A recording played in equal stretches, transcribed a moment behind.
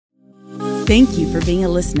Thank you for being a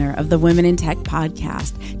listener of the Women in Tech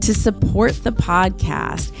podcast. To support the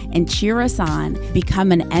podcast and cheer us on,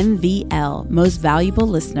 become an MVL, Most Valuable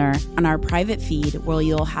Listener, on our private feed where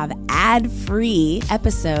you'll have ad-free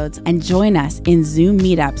episodes and join us in Zoom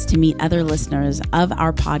meetups to meet other listeners of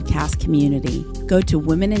our podcast community. Go to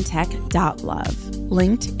womenintech.love,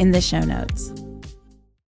 linked in the show notes.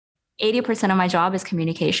 80% of my job is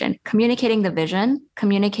communication, communicating the vision,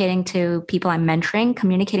 communicating to people I'm mentoring,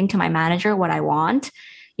 communicating to my manager what I want.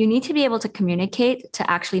 You need to be able to communicate to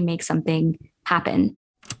actually make something happen.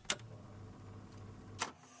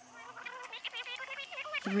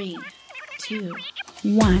 3, 2,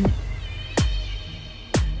 1.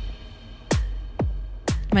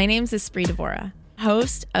 My name's Espree Devora,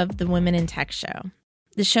 host of the Women in Tech Show.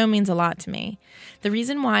 The show means a lot to me. The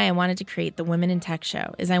reason why I wanted to create the Women in Tech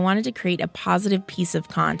Show is I wanted to create a positive piece of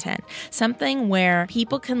content, something where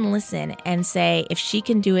people can listen and say, if she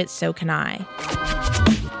can do it, so can I.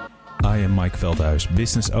 I am Mike Veldhuis,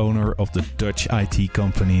 business owner of the Dutch IT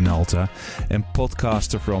company Nalta and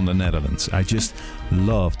podcaster from the Netherlands. I just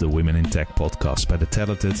love the Women in Tech podcast by the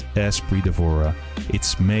talented Espree Devora.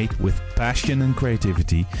 It's made with passion and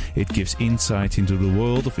creativity. It gives insight into the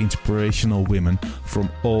world of inspirational women from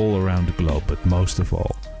all around the globe, but most of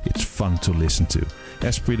all, it's fun to listen to.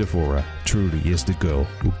 Espree Devora truly is the girl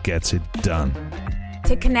who gets it done.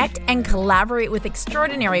 To connect and collaborate with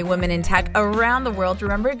extraordinary women in tech around the world,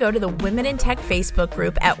 remember to go to the Women in Tech Facebook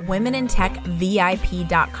group at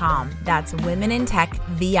womenintechvip.com. That's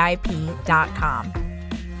womenintechvip.com.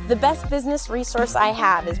 The best business resource I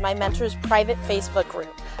have is my mentor's private Facebook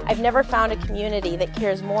group. I've never found a community that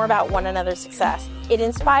cares more about one another's success. It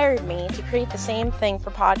inspired me to create the same thing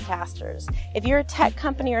for podcasters. If you're a tech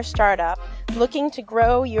company or startup looking to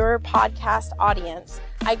grow your podcast audience,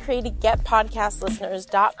 I created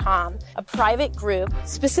getpodcastlisteners.com, a private group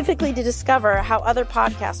specifically to discover how other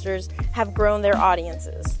podcasters have grown their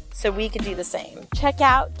audiences, so we could do the same. Check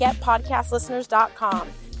out getpodcastlisteners.com.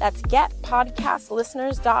 That's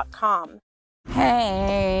getpodcastlisteners.com.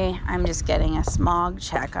 Hey, I'm just getting a smog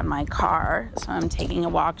check on my car, so I'm taking a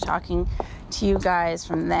walk talking to you guys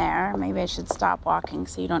from there. Maybe I should stop walking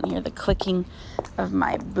so you don't hear the clicking of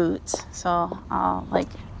my boots. So I'll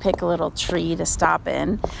pick a little tree to stop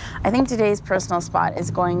in. I think today's personal spot is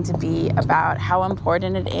going to be about how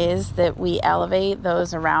important it is that we elevate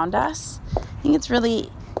those around us. I think it's really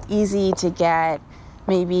easy to get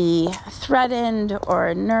maybe threatened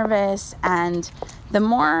or nervous, and the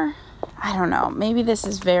more, I don't know, maybe this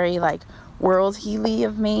is very world healy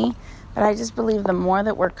of me, but I just believe the more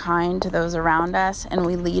that we're kind to those around us and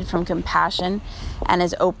we lead from compassion, and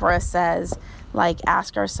as Oprah says,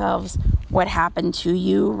 ask ourselves what happened to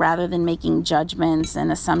you rather than making judgments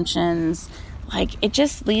and assumptions, it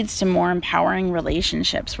just leads to more empowering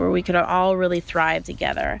relationships where we could all really thrive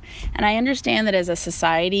together. And I understand that as a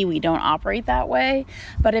society, we don't operate that way.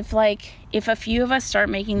 But if a few of us start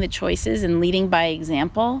making the choices and leading by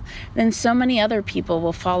example, then so many other people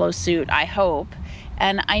will follow suit, I hope.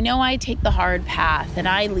 And I know I take the hard path and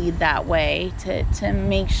I lead that way to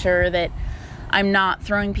make sure that I'm not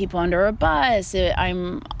throwing people under a bus.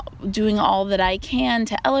 I'm doing all that I can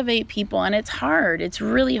to elevate people, and it's hard. It's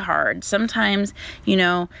really hard. Sometimes,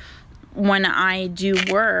 when I do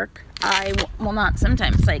work, not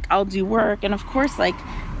sometimes, I'll do work, and of course,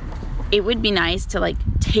 it would be nice to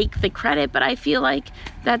take the credit, but I feel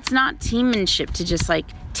that's not teammanship to just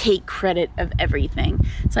take credit of everything.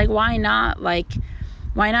 It's why not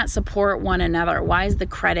support one another? Why does the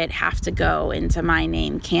credit have to go into my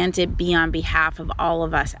name? Can't it be on behalf of all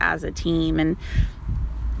of us as a team? And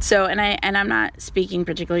so, and I'm not speaking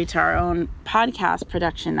particularly to our own podcast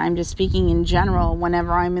production. I'm just speaking in general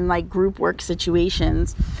whenever I'm in group work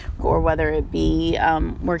situations, or whether it be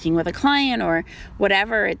working with a client or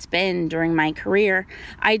whatever it's been during my career.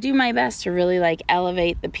 I do my best to really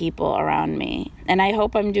elevate the people around me. And I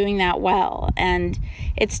hope I'm doing that well. And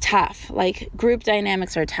it's tough. Group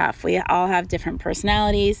dynamics are tough. We all have different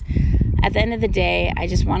personalities. At the end of the day, I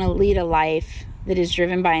just want to lead a life that is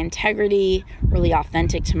driven by integrity, really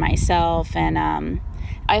authentic to myself. And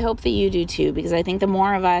I hope that you do too, because I think the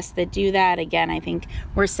more of us that do that, again, I think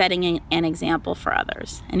we're setting an example for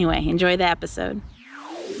others. Anyway, enjoy the episode.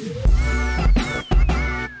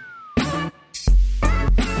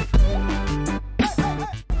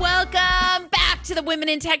 Welcome back to the Women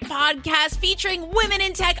in Tech podcast, featuring women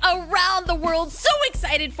in tech around the world. So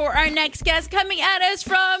excited for our next guest coming at us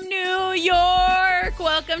from New York.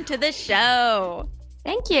 Welcome to the show.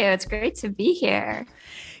 Thank you. It's great to be here.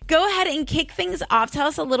 Go ahead and kick things off. Tell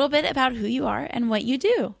us a little bit about who you are and what you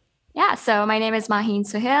do. Yeah, so my name is Maheen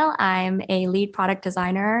Suhail. I'm a lead product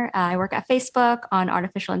designer. I work at Facebook on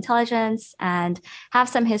artificial intelligence and have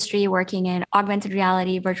some history working in augmented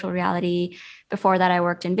reality, virtual reality. Before that, I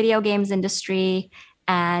worked in video games industry.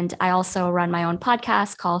 And I also run my own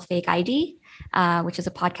podcast called Fake ID, which is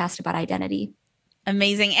a podcast about identity.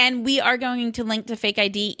 Amazing. And we are going to link to Fake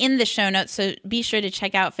ID in the show notes, so be sure to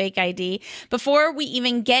check out Fake ID. Before we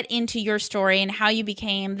even get into your story and how you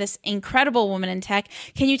became this incredible woman in tech,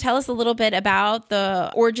 can you tell us a little bit about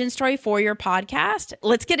the origin story for your podcast?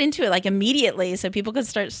 Let's get into it like immediately so people can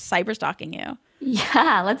start cyber stalking you.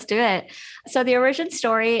 Yeah, let's do it. So the origin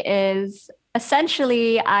story is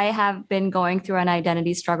essentially, I have been going through an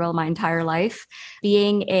identity struggle my entire life.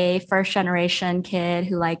 Being a first generation kid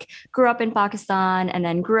who grew up in Pakistan and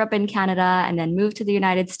then grew up in Canada and then moved to the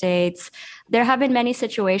United States, there have been many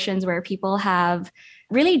situations where people have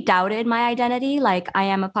really doubted my identity. Like, I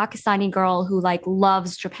am a Pakistani girl who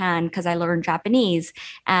loves Japan because I learned Japanese,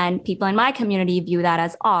 and people in my community view that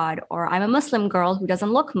as odd. Or I'm a Muslim girl who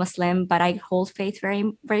doesn't look Muslim, but I hold faith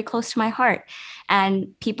very, very close to my heart. And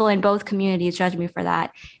people in both communities judge me for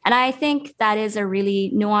that. And I think that is a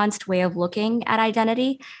really nuanced way of looking at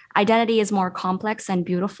identity. Identity is more complex and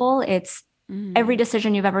beautiful. It's every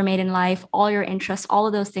decision you've ever made in life, all your interests, all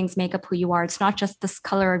of those things make up who you are. It's not just the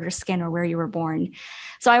color of your skin or where you were born.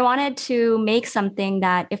 So I wanted to make something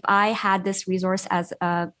that if I had this resource as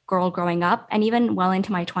a girl growing up, and even well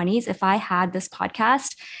into my 20s, if I had this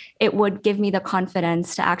podcast, it would give me the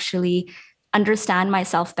confidence to actually understand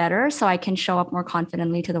myself better so I can show up more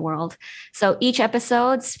confidently to the world. So each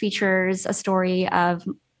episode features a story of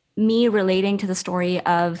me relating to the story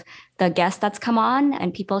of the guest that's come on,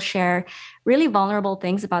 and people share really vulnerable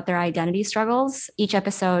things about their identity struggles. Each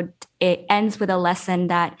episode, it ends with a lesson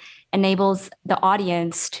that enables the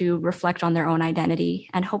audience to reflect on their own identity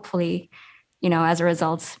and hopefully, as a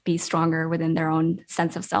result, be stronger within their own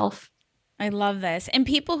sense of self. I love this. And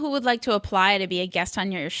people who would like to apply to be a guest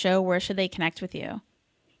on your show, where should they connect with you?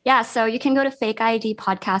 Yeah, so you can go to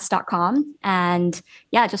fakeidpodcast.com and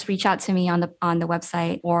just reach out to me on the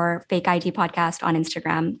website, or Fake ID Podcast on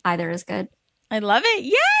Instagram. Either is good. I love it.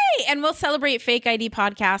 Yay! And we'll celebrate Fake ID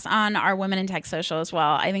Podcast on our Women in Tech social as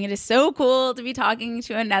well. I think it is so cool to be talking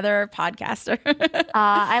to another podcaster.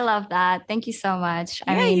 I love that. Thank you so much.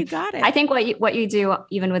 I mean, you got it. I think what you do,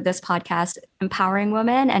 even with this podcast, empowering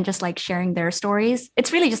women and just sharing their stories.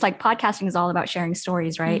 It's really just podcasting is all about sharing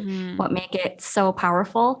stories, right? Mm-hmm. What make it so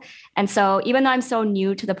powerful. And so even though I'm so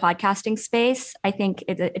new to the podcasting space, I think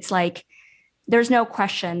it's there's no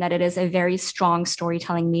question that it is a very strong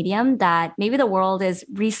storytelling medium that maybe the world is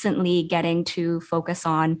recently getting to focus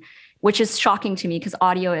on, which is shocking to me because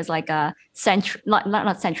audio is a century,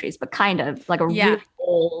 not centuries, but kind of really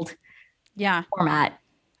old format.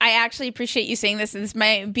 I actually appreciate you saying this, and this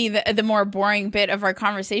might be the more boring bit of our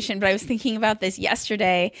conversation, but I was thinking about this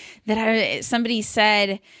yesterday that somebody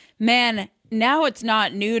said, man, now it's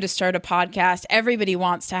not new to start a podcast. Everybody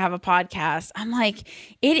wants to have a podcast. I'm like,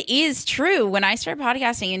 it is true. When I started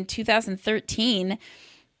podcasting in 2013,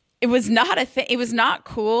 it was not a thing. It was not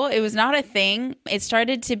cool. It was not a thing. It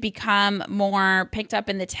started to become more picked up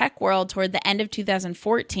in the tech world toward the end of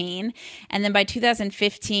 2014. And then by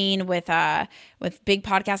 2015, with big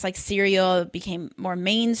podcasts like Serial, it became more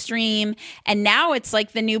mainstream. And now it's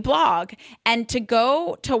the new blog. And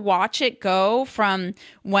to watch it go from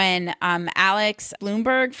when Alex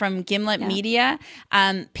Bloomberg from Gimlet Media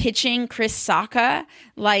pitching Chris Sacca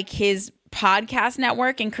his podcast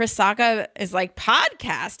network, and Chris Sacca is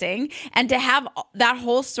podcasting, and to have that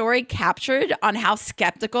whole story captured on how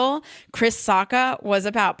skeptical Chris Sacca was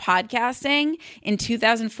about podcasting in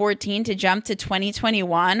 2014 to jump to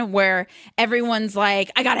 2021 where everyone's I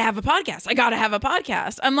gotta have a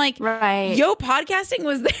podcast. I'm right. Yo, podcasting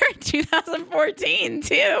was there in 2014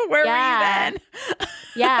 too. Where were you then?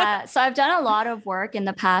 Yeah. So I've done a lot of work in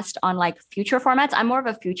the past on future formats. I'm more of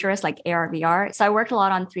a futurist, AR, VR. So I worked a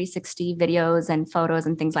lot on 360 videos and photos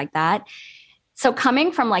and things like that. So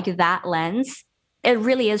coming from that lens, it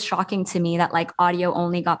really is shocking to me that audio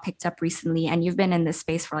only got picked up recently, and you've been in this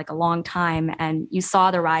space for a long time and you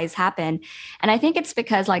saw the rise happen. And I think it's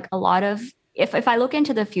because a lot of, if I look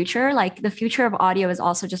into the future, the future of audio is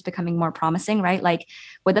also just becoming more promising, right?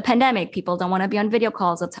 With the pandemic, people don't want to be on video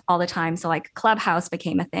calls all the time. So Clubhouse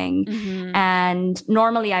became a thing. Mm-hmm. And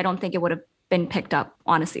normally I don't think it would have been picked up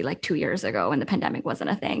honestly, like 2 years ago when the pandemic wasn't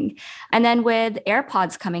a thing. And then with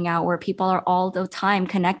AirPods coming out, where people are all the time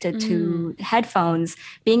connected to headphones,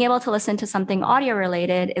 being able to listen to something audio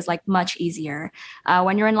related is like much easier.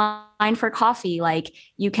 When you're in line for coffee, like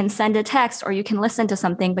you can send a text or you can listen to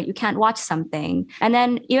something, but you can't watch something. And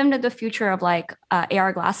then even to the future of like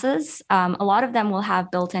AR glasses, a lot of them will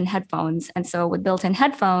have built-in headphones. And so with built-in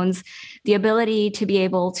headphones, the ability to be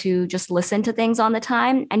able to just listen to things on the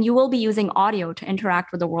time, and you will be using audio to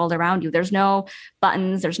interact with the world around you. There's no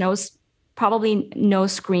buttons, there's probably no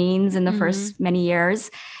screens in the first many years.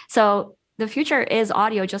 So the future is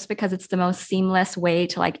audio just because it's the most seamless way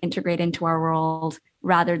to like integrate into our world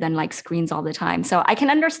rather than like screens all the time. So I can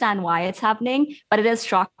understand why it's happening, but it is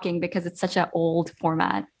shocking because it's such an old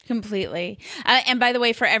format. Completely. And by the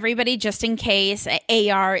way, for everybody, just in case,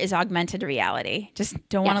 AR is augmented reality. Just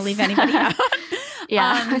don't want to leave anybody out.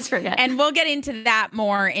 Yeah, let's forget. And we'll get into that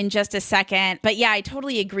more in just a second. But yeah, I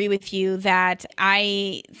totally agree with you that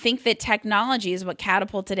I think that technology is what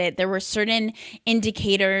catapulted it. There were certain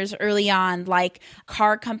indicators early on, like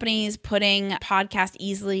car companies putting podcast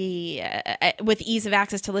easily with ease of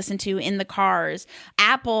access to listen to in the cars,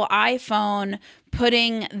 Apple iPhone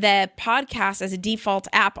putting the podcast as a default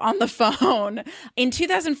app on the phone. In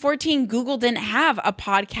 2014, Google didn't have a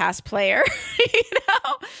podcast player, you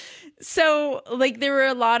know? So like there were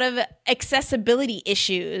a lot of accessibility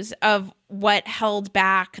issues of what held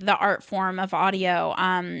back the art form of audio.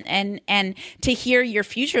 And to hear your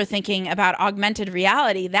future thinking about augmented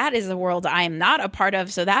reality, that is a world I am not a part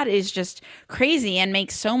of. So that is just crazy and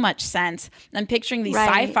makes so much sense. I'm picturing these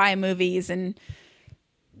sci-fi movies and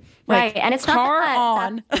right. And it's car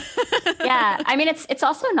not that, yeah. I mean, it's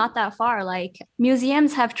also not that far. Like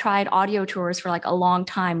museums have tried audio tours for like a long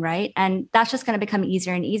time, right? And that's just going to become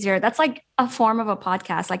easier and easier. That's like a form of a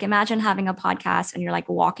podcast. Like imagine having a podcast and you're like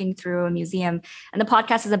walking through a museum and the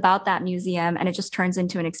podcast is about that museum and it just turns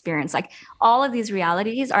into an experience. Like all of these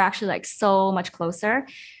realities are actually like so much closer.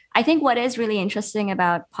 I think what is really interesting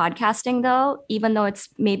about podcasting though, even though it's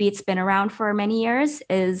been around for many years,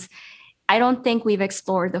 is I don't think we've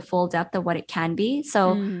explored the full depth of what it can be.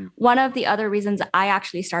 So one of the other reasons I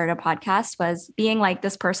actually started a podcast was being like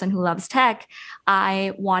this person who loves tech.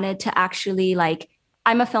 I wanted to actually like,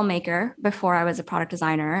 I'm a filmmaker before I was a product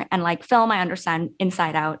designer, and like film, I understand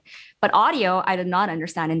inside out, but audio, I did not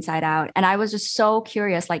understand inside out. And I was just so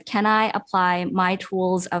curious, like, can I apply my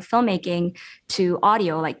tools of filmmaking to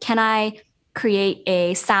audio? Like, can I create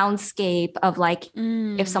a soundscape of like,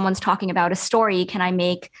 if someone's talking about a story, can I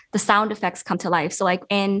make the sound effects come to life? So like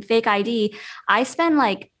in Fake ID, I spend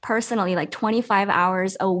like personally like 25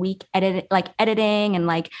 hours a week editing and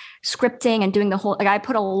like scripting and doing the whole, like I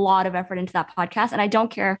put a lot of effort into that podcast, and I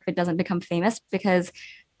don't care if it doesn't become famous because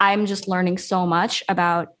I'm just learning so much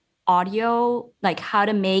about audio, like how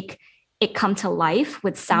to make it come to life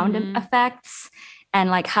with sound effects and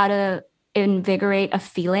like how to invigorate a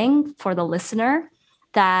feeling for the listener,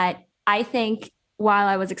 that I think while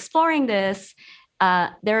I was exploring this,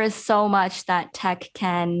 there is so much that tech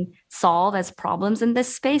can solve as problems in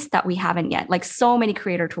this space that we haven't yet. Like so many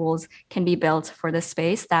creator tools can be built for this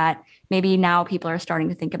space that maybe now people are starting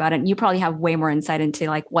to think about it. And you probably have way more insight into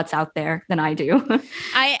like what's out there than I do.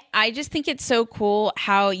 I just think it's so cool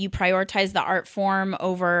how you prioritize the art form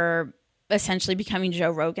over essentially becoming Joe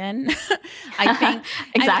Rogan. I think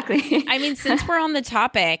exactly. I mean, since we're on the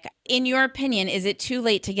topic, in your opinion, is it too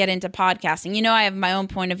late to get into podcasting? You know, I have my own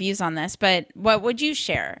point of views on this, but what would you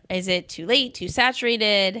share? Is it too late, too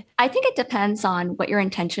saturated? I think it depends on what your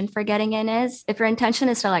intention for getting in is. If your intention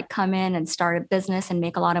is to like come in and start a business and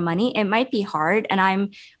make a lot of money, it might be hard. And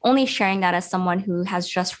I'm only sharing that as someone who has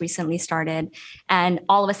just recently started. And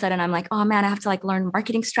all of a sudden I'm like, oh man, I have to like learn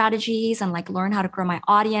marketing strategies and like learn how to grow my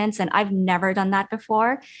audience. And I've never done that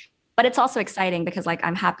before. But it's also exciting because like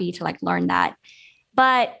I'm happy to like learn that.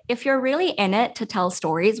 But if you're really in it to tell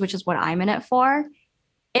stories, which is what I'm in it for,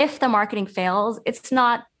 if the marketing fails, it's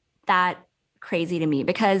not that crazy to me,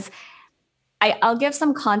 because I'll give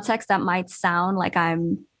some context that might sound like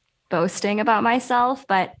I'm boasting about myself,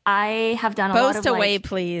 but I have done a lot of boast away,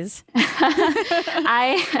 please.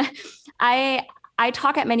 I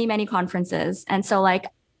talk at many conferences. And so like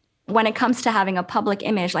when it comes to having a public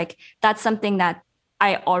image, like that's something that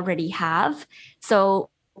I already have. So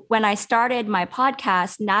when I started my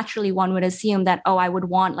podcast, naturally one would assume that, oh, I would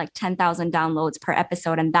want like 10,000 downloads per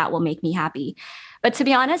episode and that will make me happy. But to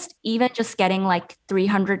be honest, even just getting like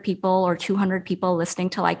 300 people or 200 people listening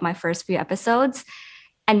to like my first few episodes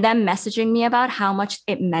and them messaging me about how much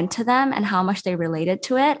it meant to them and how much they related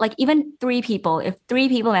to it, like even if 3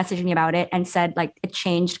 people messaged me about it and said like it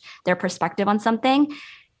changed their perspective on something,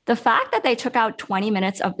 The fact that they took out 20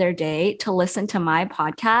 minutes of their day to listen to my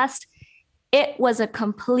podcast, it was a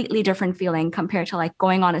completely different feeling compared to like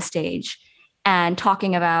going on a stage and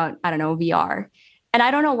talking about, I don't know, VR. And I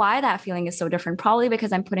don't know why that feeling is so different. Probably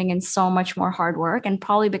because I'm putting in so much more hard work, and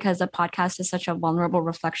probably because the podcast is such a vulnerable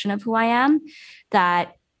reflection of who I am,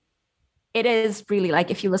 that it is really like,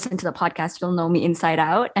 if you listen to the podcast, you'll know me inside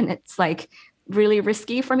out. And it's like really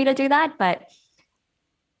risky for me to do that. But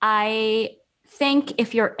I think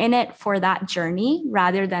if you're in it for that journey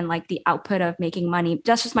rather than like the output of making money,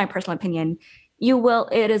 that's just my personal opinion,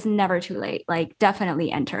 it is never too late. Like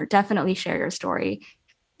definitely enter, definitely share your story,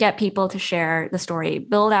 get people to share the story,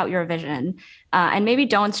 build out your vision, and maybe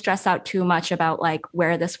don't stress out too much about like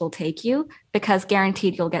where this will take you, because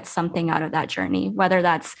guaranteed you'll get something out of that journey, whether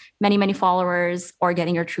that's many, many followers or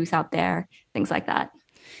getting your truth out there, things like that.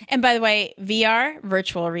 And by the way, VR,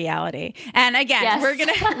 virtual reality. And again, yes.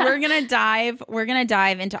 we're gonna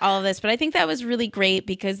dive into all of this. But I think that was really great,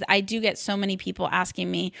 because I do get so many people asking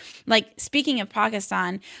me, like, speaking of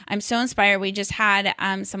Pakistan, I'm so inspired. We just had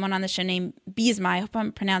someone on the show named Bisma. I hope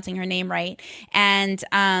I'm pronouncing her name right. And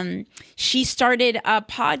she started a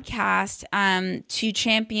podcast to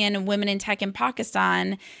champion women in tech in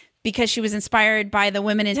Pakistan, because she was inspired by the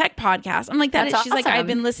Women in Tech podcast. I'm like, That's she's like, awesome. I've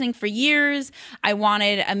been listening for years. I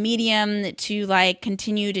wanted a medium to like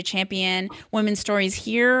continue to champion women's stories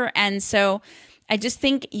here. And so I just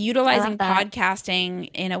think utilizing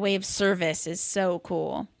podcasting in a way of service is so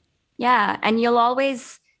cool. Yeah. And you'll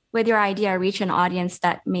always, with your idea, reach an audience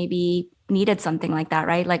that maybe needed something like that,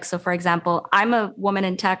 right? Like, so for example, I'm a woman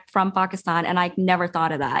in tech from Pakistan, and I never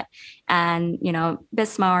thought of that. And, you know,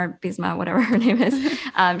 Bisma, whatever her name is,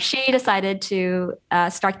 she decided to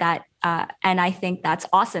start that. And I think that's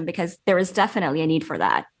awesome, because there is definitely a need for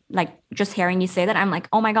that. Like, just hearing you say that, I'm like,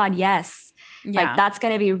 oh my God, yes. Yeah. Like, that's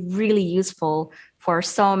going to be really useful for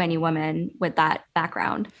so many women with that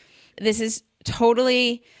background. This is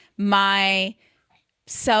totally my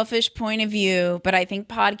selfish point of view, but I think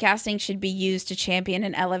podcasting should be used to champion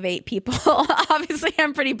and elevate people. Obviously,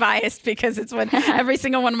 I'm pretty biased because it's what every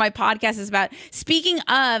single one of my podcasts is about. Speaking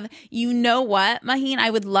of, you know what, Maheen, I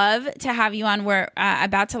would love to have you on. We're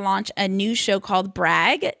about to launch a new show called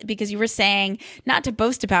Brag, because you were saying not to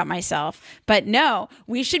boast about myself, but no,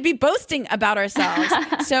 we should be boasting about ourselves.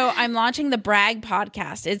 So I'm launching the Brag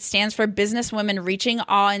podcast. It stands for Business Women Reaching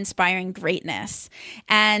Awe-Inspiring Greatness.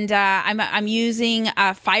 And I'm using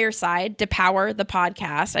Fireside to power the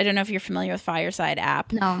podcast. I don't know if you're familiar with Fireside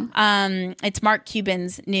app. No. It's Mark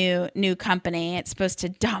Cuban's new company. It's supposed to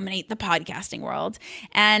dominate the podcasting world.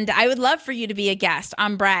 And I would love for you to be a guest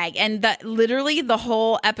on Brag. And literally the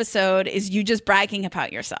whole episode is you just bragging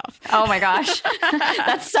about yourself. Oh my gosh.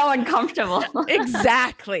 That's so uncomfortable.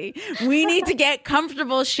 Exactly. We need to get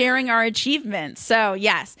comfortable sharing our achievements. So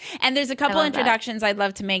yes. And there's a couple introductions I'd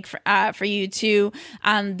love to make for you too.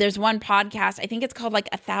 There's one podcast, I think it's called like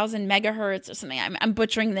 1,000 megahertz or something. I'm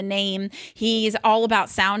butchering the name. He's all about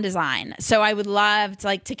sound design. So I would love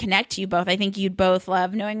to connect you both. I think you'd both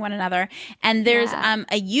love knowing one another. And there's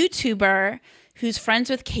a YouTuber who's friends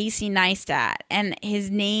with Casey Neistat, and his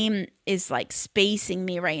name is like spacing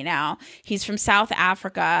me right now. He's from South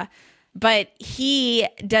Africa, but he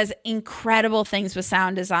does incredible things with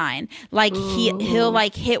sound design. Like he'll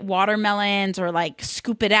like hit watermelons or like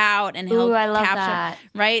scoop it out, and he'll I love capture that.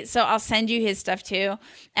 Right. So I'll send you his stuff too.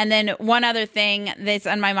 And then one other thing that's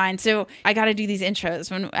on my mind. So I got to do these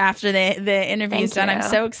intros after the interview's done. I'm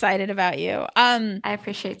so excited about you. I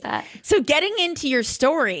appreciate that. So getting into your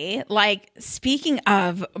story, like, speaking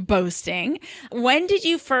of boasting, when did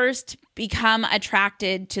you first become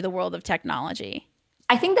attracted to the world of technology?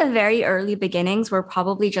 I think the very early beginnings were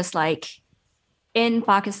probably just like in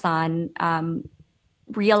Pakistan,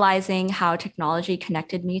 realizing how technology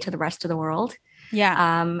connected me to the rest of the world.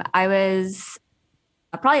 Yeah. I was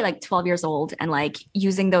probably like 12 years old and like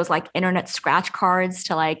using those like internet scratch cards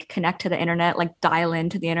to like connect to the internet, like dial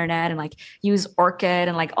into the internet, and like use Orkut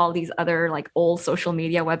and like all these other like old social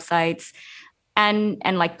media websites, and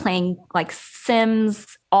like playing like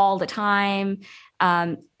Sims all the time.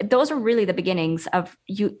 Those are really the beginnings of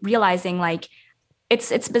you realizing like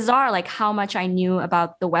it's bizarre, like how much I knew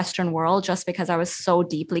about the Western world just because I was so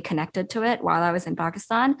deeply connected to it while I was in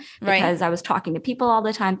Pakistan, because I was talking to people all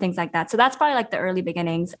the time, things like that. So that's probably like the early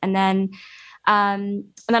beginnings. And then And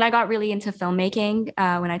then I got really into filmmaking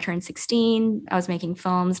when I turned 16. I was making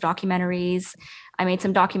films, documentaries. I made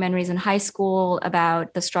some documentaries in high school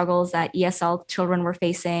about the struggles that ESL children were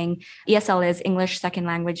facing. ESL is English Second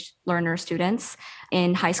Language Learner students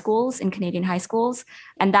in high schools, in Canadian high schools.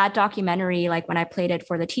 And that documentary, like when I played it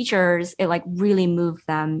for the teachers, it like really moved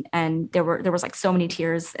them. And there was like so many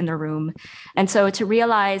tears in the room. And so to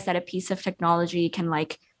realize that a piece of technology can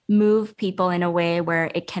like move people in a way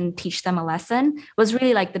where it can teach them a lesson was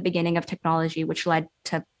really like the beginning of technology, which led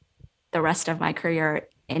to the rest of my career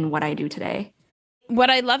in what I do today. What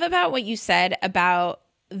I love about what you said about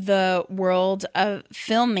the world of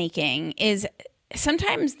filmmaking is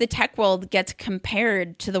sometimes the tech world gets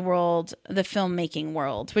compared to the filmmaking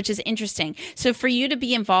world, which is interesting. So for you to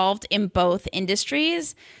be involved in both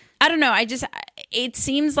industries, I don't know. It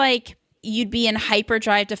seems like you'd be in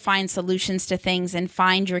hyperdrive to find solutions to things and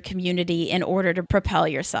find your community in order to propel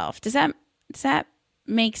yourself. Does that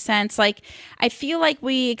make sense? Like, I feel like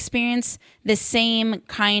we experience the same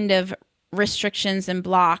kind of restrictions and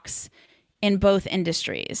blocks in both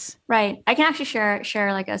industries. Right. I can actually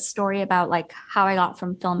share like a story about like how I got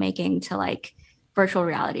from filmmaking to like virtual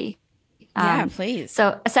reality. Yeah, please.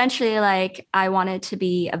 So essentially, like I wanted to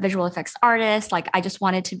be a visual effects artist. Like I just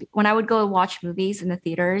wanted to be, when I would go watch movies in the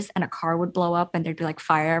theaters and a car would blow up and there'd be like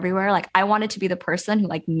fire everywhere. Like I wanted to be the person who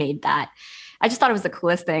like made that. I just thought it was the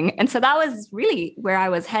coolest thing. And so that was really where I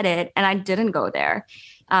was headed. And I didn't go there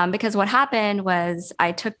because what happened was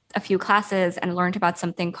I took a few classes and learned about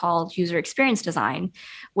something called user experience design,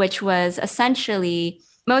 which was essentially,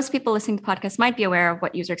 most people listening to podcasts might be aware of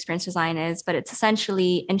what user experience design is, but it's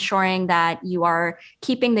essentially ensuring that you are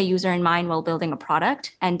keeping the user in mind while building a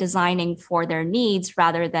product and designing for their needs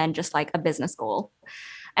rather than just like a business goal.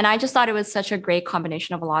 And I just thought it was such a great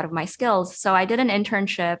combination of a lot of my skills. So I did an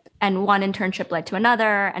internship and one internship led to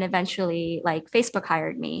another. And eventually like Facebook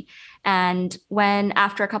hired me. And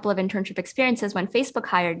after a couple of internship experiences, when Facebook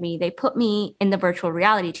hired me, they put me in the virtual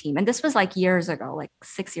reality team. And this was like years ago, like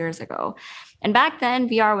 6 years ago. And back then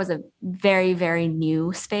VR was a very, very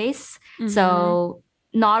new space. Mm-hmm. So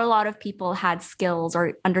not a lot of people had skills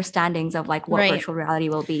or understandings of like what virtual reality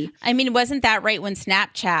will be. I mean, wasn't that right when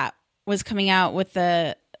Snapchat was coming out with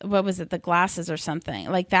the glasses or something?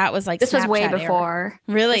 Like that was like this Snapchat was way before. Era.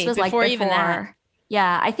 Really? This was before like even that?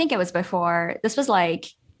 Yeah, I think it was before. This was like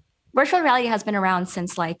virtual reality has been around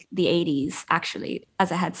since like the 80s, actually,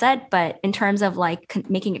 as I had said. But in terms of like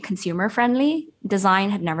making it consumer friendly, design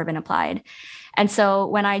had never been applied. And so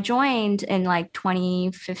when I joined in like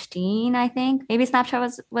 2015, I think maybe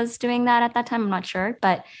Snapchat was doing that at that time. I'm not sure,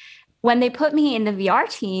 but when they put me in the VR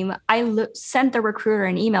team, I sent the recruiter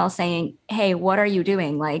an email saying, hey, what are you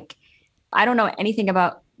doing? Like, I don't know anything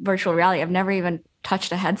about virtual reality. I've never even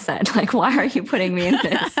touched a headset. Like, why are you putting me in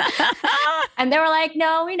this? And they were like,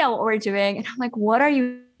 no, we know what we're doing. And I'm like, what are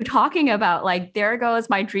you talking about? Like, there goes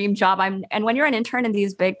my dream job. And when you're an intern in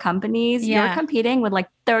these big companies, you're competing with like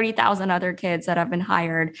 30,000 other kids that have been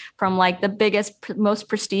hired from like the biggest, most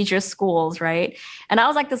prestigious schools, right? And I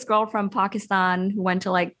was like this girl from Pakistan who went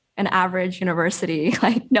to like an average university.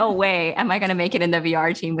 Like, no way am I going to make it in the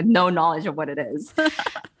VR team with no knowledge of what it is.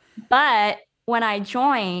 But when I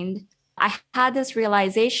joined, I had this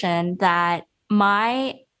realization that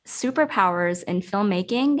my superpowers in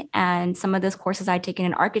filmmaking and some of those courses I'd taken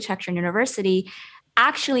in architecture in university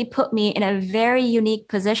actually put me in a very unique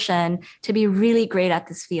position to be really great at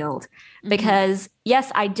this field. Mm-hmm. Because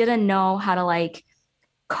yes, I didn't know how to like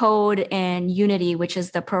code in Unity, which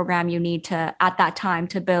is the program you need to, at that time,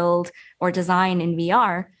 to build or design in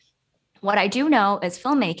VR. What I do know is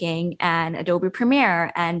filmmaking and Adobe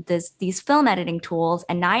Premiere and these film editing tools.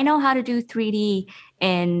 And now I know how to do 3D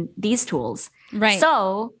in these tools. Right.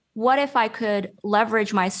 So what if I could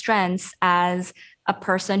leverage my strengths as a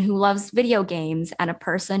person who loves video games and a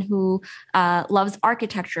person who loves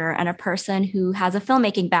architecture and a person who has a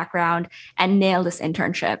filmmaking background and nail this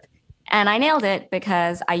internship? And I nailed it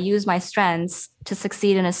because I used my strengths to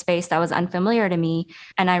succeed in a space that was unfamiliar to me.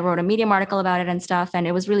 And I wrote a Medium article about it and stuff. And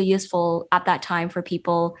it was really useful at that time for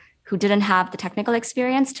people who didn't have the technical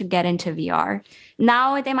experience to get into VR.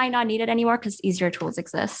 Now they might not need it anymore because easier tools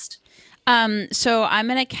exist. So I'm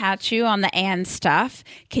going to catch you on the and stuff.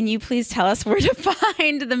 Can you please tell us where to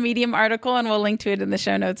find the Medium article? And we'll link to it in the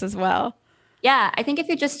show notes as well. Yeah, I think if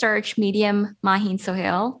you just search Medium Mahin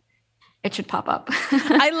Sohail, it should pop up.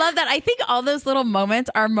 I love that. I think all those little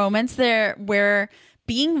moments are moments there where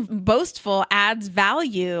being boastful adds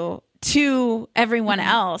value to everyone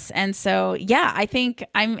else. And so, yeah, I think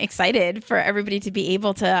I'm excited for everybody to be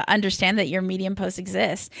able to understand that your Medium posts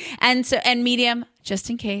exist. And so, and Medium, just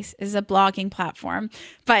in case, is a blogging platform,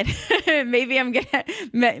 but maybe I'm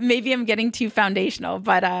getting too foundational,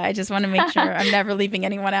 but I just want to make sure I'm never leaving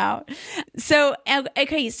anyone out. So,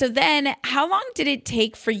 okay. So then how long did it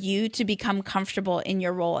take for you to become comfortable in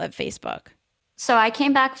your role at Facebook? So I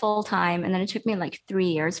came back full time, and then it took me like 3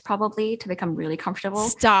 years probably to become really comfortable.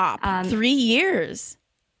 Stop. 3 years.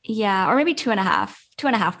 Yeah. Or maybe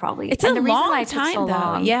 2.5 probably. It's a long time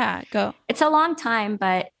though. Yeah, go. It's a long time,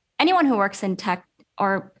 but anyone who works in tech,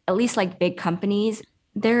 or at least like big companies,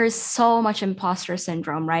 there is so much imposter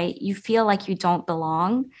syndrome, right? You feel like you don't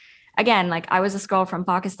belong. Again, like I was this girl from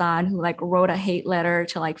Pakistan who like wrote a hate letter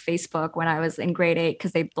to like Facebook when I was in grade 8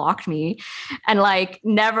 because they blocked me, and like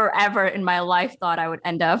never ever in my life thought I would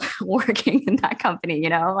end up working in that company,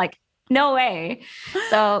 like no way.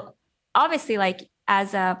 So obviously, like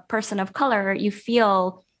as a person of color, you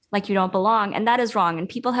feel like you don't belong, and that is wrong. And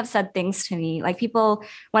people have said things to me, like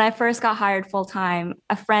when I first got hired full time,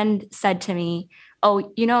 a friend said to me,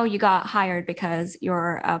 "Oh, you got hired because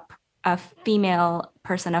you're a female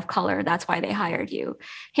person of color. That's why they hired you."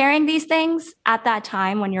 Hearing these things at that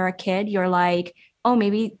time when you're a kid, you're like, oh,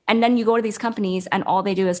 maybe. And then you go to these companies and all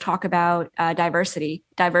they do is talk about diversity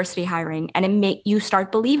hiring. And you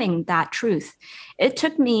start believing that truth. It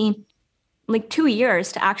took me like 2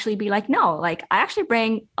 years to actually be like, no, like I actually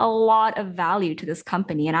bring a lot of value to this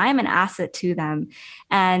company and I am an asset to them.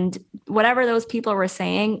 And whatever those people were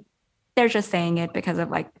saying, they're just saying it because of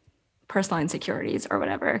like personal insecurities or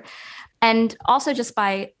whatever. And also just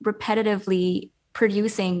by repetitively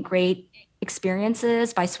producing great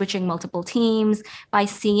experiences, by switching multiple teams, by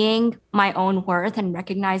seeing my own worth and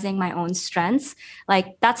recognizing my own strengths,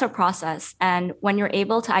 like that's a process. And when you're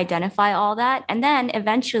able to identify all that and then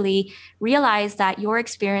eventually realize that your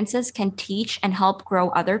experiences can teach and help grow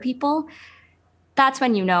other people, that's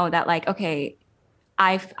when you know that like, okay,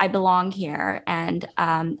 I belong here, and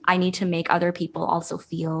I need to make other people also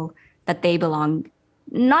feel that they belong,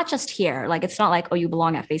 not just here. Like, it's not like, oh, you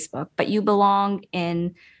belong at Facebook, but you belong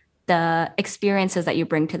in the experiences that you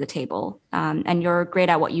bring to the table, and you're great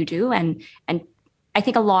at what you do. And I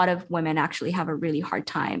think a lot of women actually have a really hard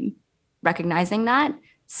time recognizing that.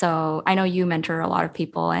 So I know you mentor a lot of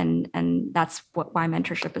people, and that's why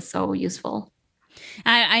mentorship is so useful.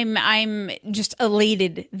 I'm just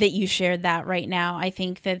elated that you shared that right now. I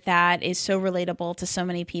think that is so relatable to so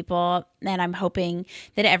many people. And I'm hoping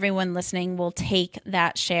that everyone listening will take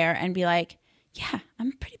that share and be like, yeah,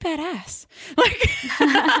 I'm pretty badass. Like,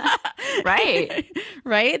 right.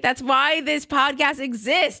 Right. That's why this podcast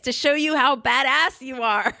exists, to show you how badass you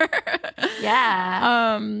are.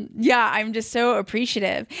 Yeah. Yeah, I'm just so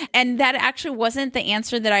appreciative. And that actually wasn't the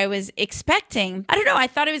answer that I was expecting. I don't know. I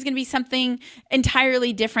thought it was going to be something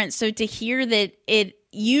entirely different. So to hear that it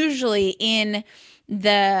usually in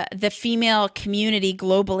the female community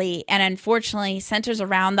globally, and unfortunately centers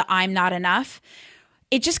around the I'm not enough,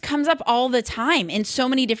 it just comes up all the time in so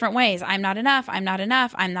many different ways. I'm not enough. I'm not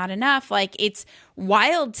enough. I'm not enough. Like, it's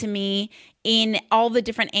wild to me in all the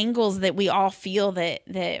different angles that we all feel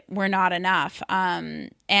that we're not enough.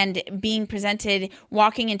 And being presented,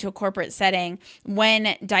 walking into a corporate setting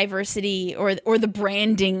when diversity or the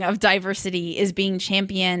branding of diversity is being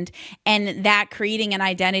championed, and that creating an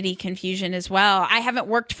identity confusion as well. I haven't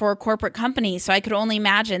worked for a corporate company, so I could only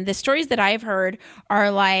imagine. The stories that I've heard are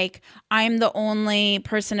like, I'm the only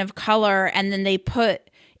person of color, and then they put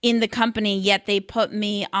in the company, yet they put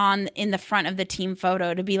me in the front of the team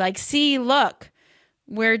photo to be like, see, look,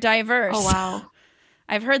 we're diverse. Oh, wow.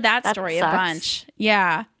 I've heard that story sucks. A bunch.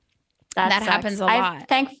 Yeah. That happens a lot. I've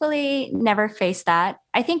thankfully never faced that.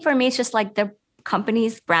 I think for me, it's just like the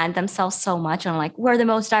companies brand themselves so much. And I'm like, we're the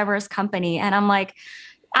most diverse company. And I'm like,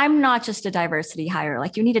 I'm not just a diversity hire.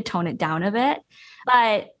 Like, you need to tone it down a bit.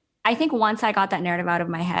 But I think once I got that narrative out of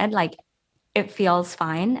my head, like, it feels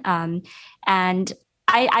fine. And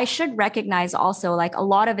I should recognize also, like, a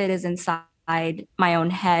lot of it is inside my own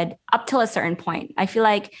head up till a certain point. I feel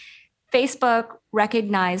like Facebook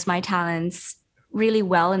recognized my talents really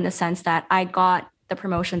well in the sense that I got the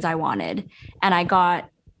promotions I wanted, and I got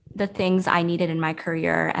the things I needed in my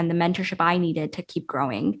career and the mentorship I needed to keep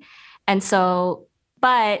growing. And so,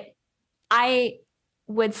 but I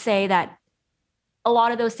would say that a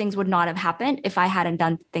lot of those things would not have happened if I hadn't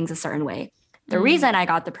done things a certain way. The reason I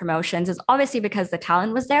got the promotions is obviously because the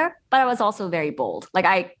talent was there, but I was also very bold. Like,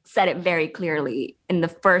 I said it very clearly in the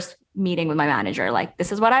first meeting with my manager, like,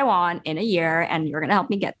 this is what I want in a year, and you're going to help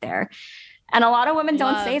me get there. And a lot of women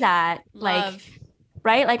don't say that. Like,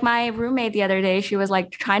 right? Like my roommate the other day, she was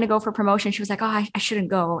like trying to go for promotion. She was like, oh, I shouldn't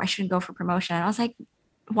go. I shouldn't go for promotion. And I was like,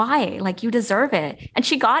 why? Like, you deserve it. And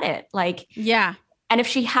she got it. Like, Yeah. and if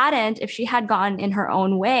she had gone in her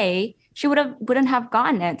own way, she wouldn't have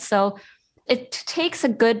gotten it. So it takes a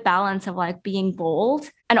good balance of like being bold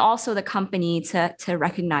and also the company to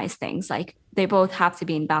recognize things. Like they both have to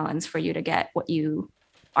be in balance for you to get what you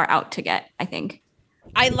are out to get, I think.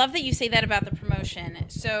 I love that you say that about the promotion.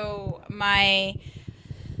 So I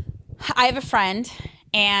have a friend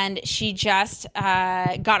and she just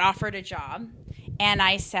got offered a job. And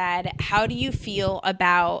I said, how do you feel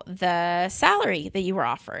about the salary that you were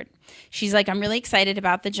offered? She's like, I'm really excited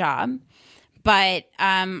about the job. But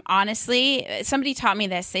honestly, somebody taught me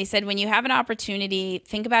this. They said, when you have an opportunity,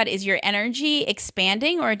 think about, is your energy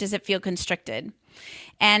expanding or does it feel constricted?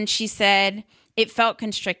 And she said, it felt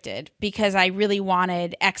constricted because I really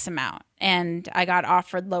wanted X amount and I got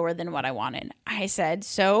offered lower than what I wanted. I said,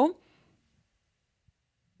 so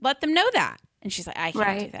let them know that. And she's like, I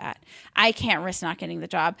can't do that. I can't risk not getting the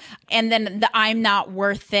job. And then I'm not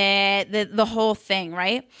worth it, the whole thing,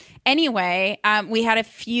 right? Anyway, we had a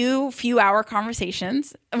few hour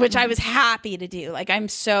conversations, which I was happy to do. Like, I'm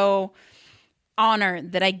so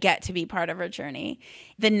honored that I get to be part of her journey.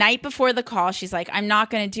 The night before the call, she's like, I'm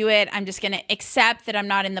not going to do it. I'm just going to accept that I'm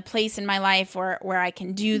not in the place in my life where I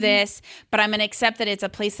can do this, but I'm going to accept that it's a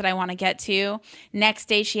place that I want to get to. Next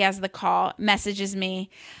day, she has the call, messages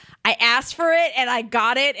me. I asked for it and I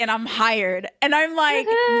got it and I'm hired. And I'm like,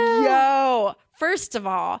 yo, first of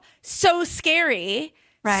all, so scary,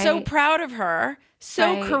 so proud of her,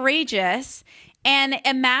 so courageous. And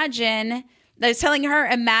imagine, I was telling her,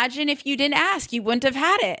 imagine if you didn't ask, you wouldn't have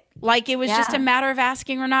had it. Like it was just a matter of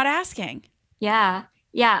asking or not asking. Yeah.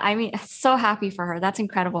 Yeah. I mean, so happy for her. That's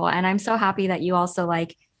incredible. And I'm so happy that you also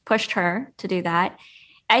like pushed her to do that.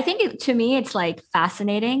 I think to me, it's like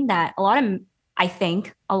fascinating that I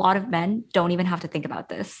think a lot of men don't even have to think about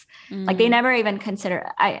this. Like they never even consider.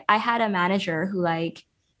 I had a manager who, like,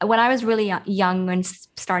 when I was really young and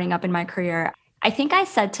starting up in my career, I think I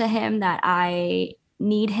said to him that I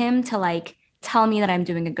need him to like tell me that I'm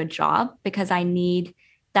doing a good job because I need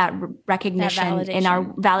that recognition in our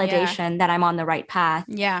validation that I'm on the right path.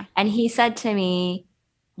 Yeah. And he said to me,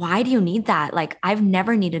 why do you need that? Like, I've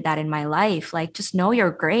never needed that in my life. Like, just know you're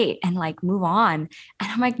great and like move on. And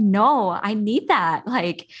I'm like, no, I need that.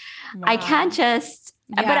 Like, I can't just,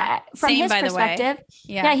 but from his perspective,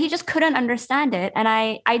 he just couldn't understand it. And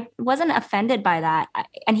I wasn't offended by that.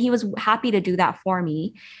 And he was happy to do that for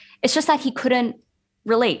me. It's just that he couldn't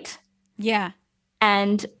relate. Yeah.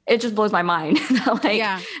 And it just blows my mind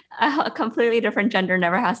that a completely different gender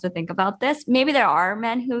never has to think about this. Maybe there are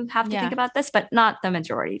men who have to think about this, but not the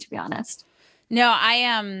majority, to be honest. No,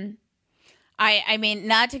 I mean,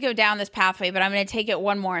 not to go down this pathway, but I'm going to take it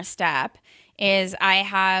one more step. Is I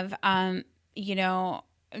have,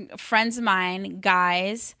 friends of mine,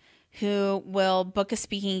 guys, who will book a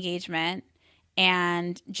speaking engagement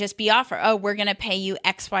and just be offered, oh, we're going to pay you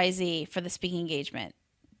XYZ for the speaking engagement.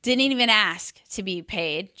 Didn't even ask to be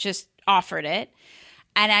paid, just offered it.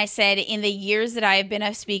 And I said, in the years that I've been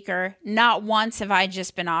a speaker, not once have I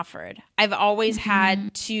just been offered. I've always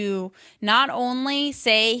had to not only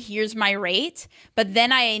say, here's my rate, but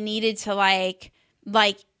then I needed to like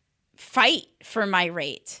fight for my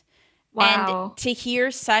rate. Wow. And to hear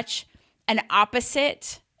such an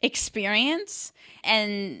opposite experience.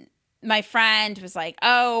 And my friend was like,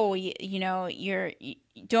 oh,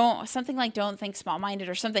 don't think small-minded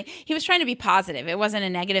or something. He was trying to be positive. It wasn't a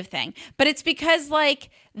negative thing. But it's because like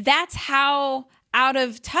that's how out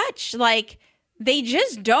of touch, like they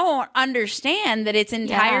just don't understand that it's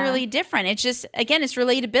entirely different. It's just, again, it's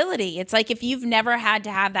relatability. It's like if you've never had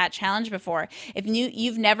to have that challenge before, if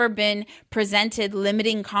you've never been presented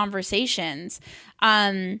limiting conversations,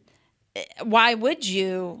 why would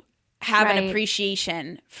you have an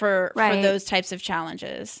appreciation for those types of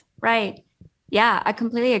challenges? Right. Yeah, I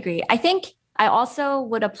completely agree. I think I also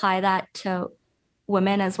would apply that to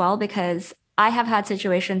women as well, because I have had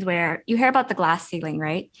situations where you hear about the glass ceiling,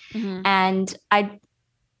 right? Mm-hmm. And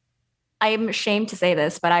I'm ashamed to say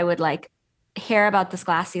this, but I would like hear about this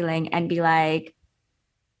glass ceiling and be like,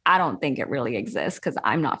 I don't think it really exists because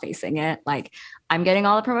I'm not facing it. Like, I'm getting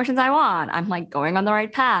all the promotions I want. I'm like going on the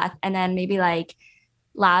right path. And then maybe like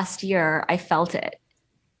last year I felt it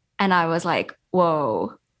and I was like,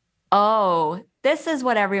 whoa. Oh, this is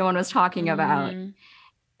what everyone was talking about.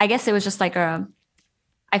 I guess it was just like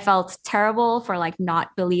I felt terrible for like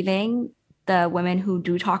not believing the women who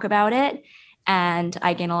do talk about it. And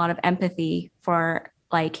I gain a lot of empathy for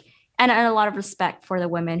like, and a lot of respect for the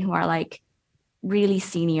women who are like really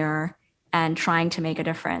senior and trying to make a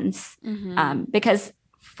difference. Because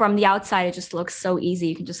from the outside, it just looks so easy.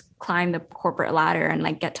 You can just climb the corporate ladder and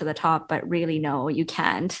like get to the top, but really, no, you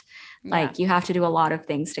can't. Like you have to do a lot of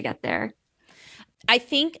things to get there. I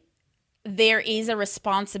think there is a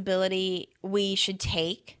responsibility we should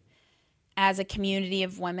take as a community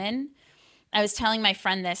of women. I was telling my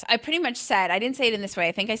friend this. I pretty much said, I didn't say it in this way.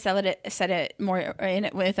 I think I said it more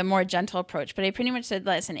with a more gentle approach. But I pretty much said,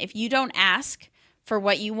 listen, if you don't ask for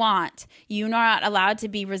what you want, you're not allowed to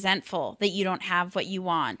be resentful that you don't have what you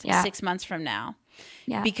want 6 months from now.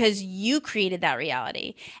 Yeah. Because you created that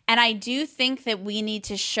reality. And I do think that we need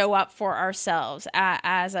to show up for ourselves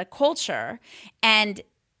as a culture and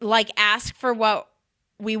like ask for what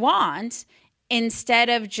we want instead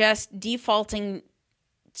of just defaulting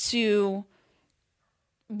to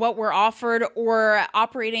what we're offered or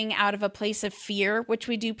operating out of a place of fear, which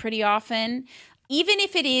we do pretty often. Even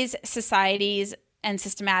if it is society's and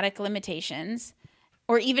systematic limitations,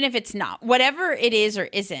 or even if it's not, whatever it is or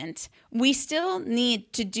isn't, we still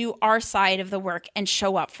need to do our side of the work and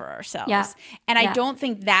show up for ourselves. Yeah. And I don't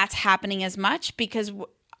think that's happening as much because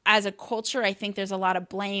as a culture, I think there's a lot of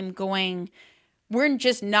blame going, we're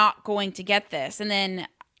just not going to get this. And then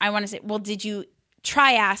I want to say, well, did you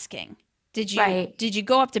try asking? Did you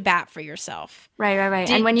go up to bat for yourself? Right.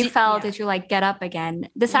 And when you fell, did you like get up again?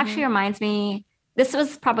 This actually reminds me, this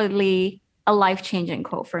was probably a life-changing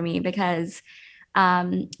quote for me because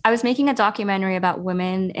I was making a documentary about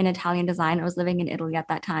women in Italian design. I was living in Italy at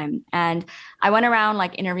that time. And I went around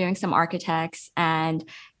like interviewing some architects, and it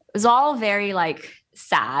was all very like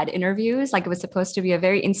sad interviews. Like it was supposed to be a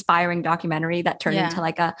very inspiring documentary that turned into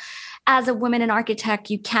like as a woman in architect,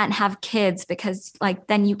 you can't have kids because like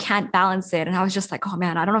then you can't balance it. And I was just like, oh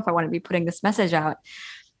man, I don't know if I want to be putting this message out.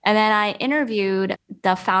 And then I interviewed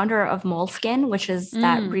the founder of Moleskine, which is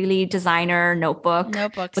that really designer notebooks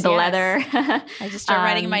with the leather. I just started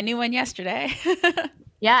writing my new one yesterday.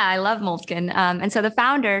 Yeah, I love Moleskine. And so the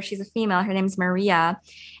founder, she's a female, her name's Maria.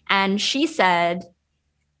 And she said,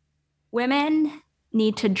 women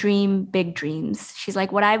need to dream big dreams. She's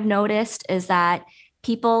like, what I've noticed is that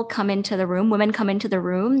women come into the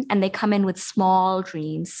room and they come in with small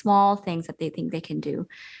dreams, small things that they think they can do.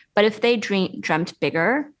 But if they dreamt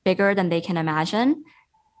bigger than they can imagine,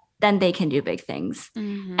 then they can do big things.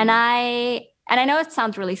 Mm-hmm. And I know it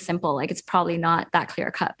sounds really simple, like it's probably not that clear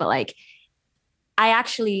cut, but like I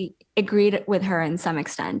actually agreed with her in some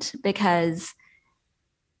extent because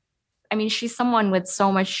I mean, she's someone with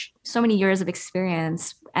so many years of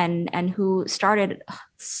experience and who started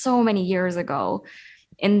so many years ago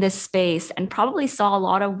in this space and probably saw a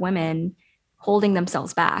lot of women holding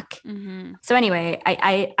themselves back. Mm-hmm. So anyway,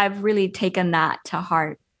 I've really taken that to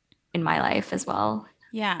heart in my life as well.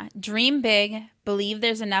 Yeah. Dream big, believe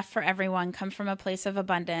there's enough for everyone, come from a place of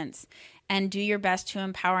abundance, and do your best to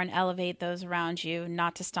empower and elevate those around you,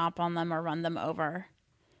 not to stomp on them or run them over.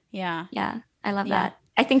 Yeah. Yeah. I love that.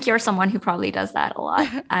 I think you're someone who probably does that a lot.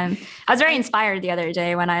 I was very inspired the other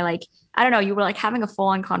day when I don't know, you were like having a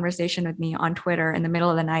full-on conversation with me on Twitter in the middle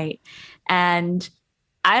of the night. And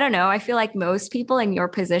I don't know, I feel like most people in your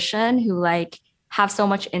position who like have so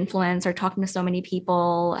much influence or talking to so many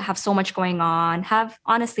people, have so much going on, have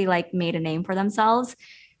honestly like made a name for themselves,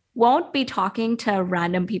 won't be talking to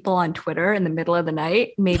random people on Twitter in the middle of the night.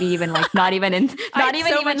 Maybe even like not even like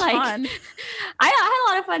fun. I had a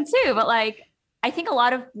lot of fun too, but like I think a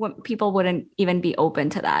lot of people wouldn't even be open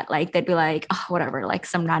to that. Like they'd be like, oh, whatever, like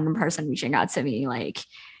some random person reaching out to me, like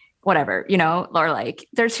whatever, you know, or like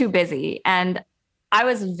they're too busy. And I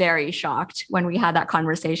was very shocked when we had that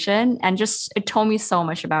conversation and just it told me so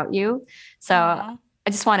much about you. So I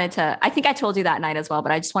just wanted to, I think I told you that night as well,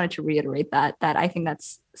 but I just wanted to reiterate that I think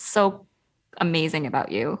that's so amazing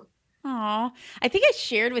about you. Aw, I think I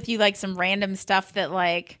shared with you like some random stuff that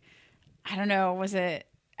like, I don't know,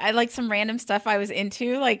 I like some random stuff I was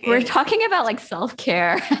into. Like we're talking about like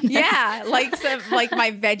self-care. Yeah. Like some, like my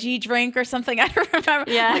veggie drink or something. I don't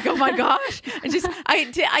remember. Yeah. Like, oh my gosh. I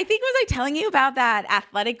think, was I telling you about that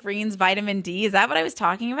Athletic Greens vitamin D? Is that what I was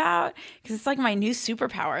talking about? Because it's like my new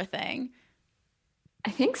superpower thing. I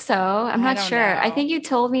think so. I'm not sure. Know. I think you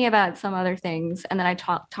told me about some other things and then I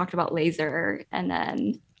talked about laser and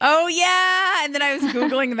then... Oh yeah. And then I was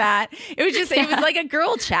Googling that. It was was like a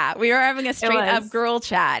girl chat. We were having a straight up girl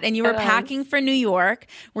chat and you were packing for New York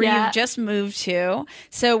where you've just moved to.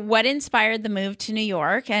 So what inspired the move to New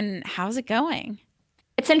York and how's it going?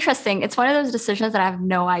 It's interesting. It's one of those decisions that I have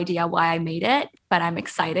no idea why I made it, but I'm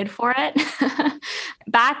excited for it.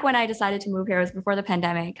 Back when I decided to move here, it was before the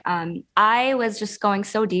pandemic. I was just going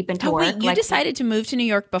so deep into work. Wait, you decided to move to New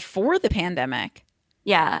York before the pandemic?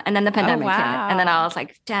 Yeah. And then the pandemic hit. wow. And then I was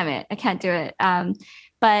like, damn it, I can't do it.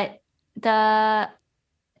 But the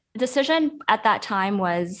decision at that time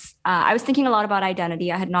was I was thinking a lot about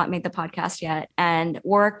identity. I had not made the podcast yet, and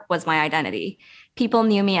work was my identity. People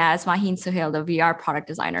knew me as Maheen Suhail, the VR product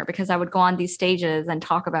designer, because I would go on these stages and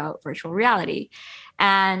talk about virtual reality.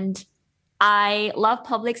 And I love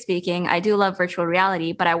public speaking. I do love virtual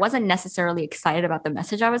reality, but I wasn't necessarily excited about the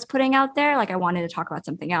message I was putting out there. Like I wanted to talk about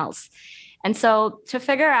something else. And so to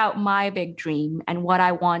figure out my big dream and what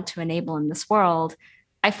I want to enable in this world,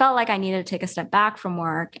 I felt like I needed to take a step back from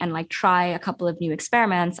work and like try a couple of new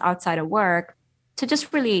experiments outside of work to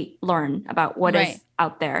just really learn about what is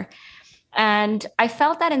out there. And I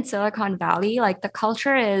felt that in Silicon Valley, like the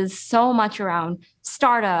culture is so much around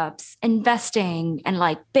startups, investing, and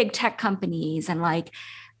like big tech companies and like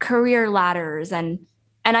career ladders. And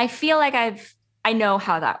I feel like I know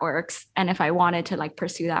how that works. And if I wanted to like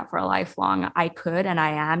pursue that for a lifelong, I could, and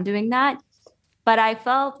I am doing that. But I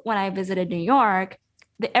felt when I visited New York,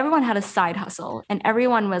 everyone had a side hustle, and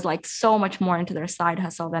everyone was like so much more into their side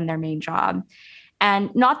hustle than their main job.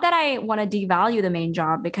 And not that I want to devalue the main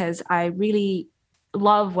job, because I really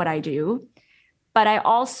love what I do, but I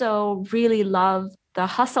also really love the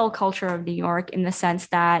hustle culture of New York in the sense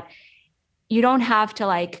that you don't have to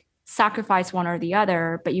like sacrifice one or the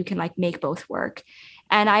other, but you can like make both work.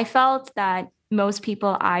 And I felt that most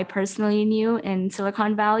people I personally knew in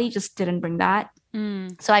Silicon Valley just didn't bring that.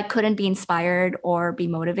 So I couldn't be inspired or be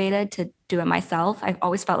motivated to do it myself. I've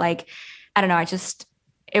always felt like, I don't know,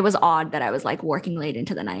 it was odd that I was like working late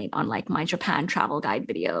into the night on like my Japan travel guide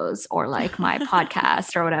videos or like my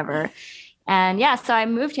podcast or whatever. And yeah, so I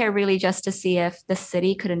moved here really just to see if the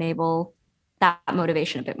city could enable that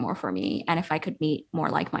motivation a bit more for me, and if I could meet more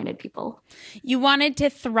like-minded people. You wanted to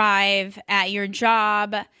thrive at your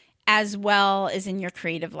job as well as in your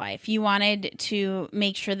creative life. You wanted to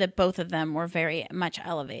make sure that both of them were very much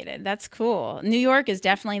elevated. That's cool. New York is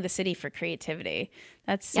definitely the city for creativity.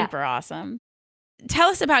 That's super awesome. Tell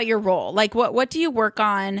us about your role. Like what do you work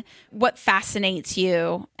on? What fascinates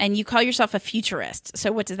you? And you call yourself a futurist.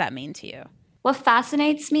 So what does that mean to you? What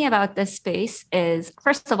fascinates me about this space is,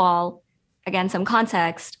 first of all, again, some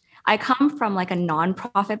context. I come from like a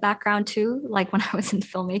nonprofit background too, like when I was in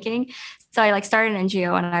filmmaking. So I like started an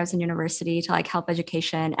NGO when I was in university to like help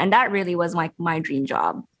education. And that really was like my dream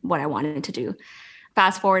job, what I wanted to do.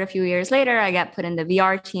 Fast forward a few years later, I get put in the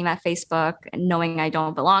VR team at Facebook, and knowing I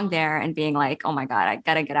don't belong there and being like, oh my God, I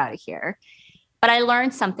got to get out of here. But I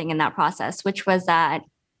learned something in that process, which was that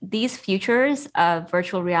these futures of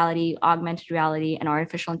virtual reality, augmented reality, and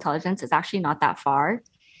artificial intelligence is actually not that far.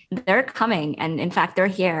 They're coming, and in fact, they're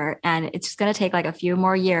here, and it's just going to take like a few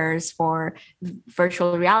more years for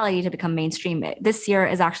virtual reality to become mainstream. This year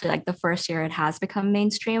is actually like the first year it has become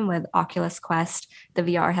mainstream, with Oculus Quest, the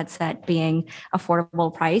VR headset, being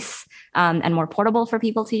affordable price and more portable for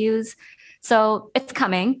people to use. So it's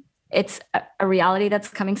coming. It's a reality that's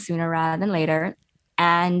coming sooner rather than later.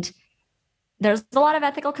 And there's a lot of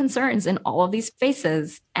ethical concerns in all of these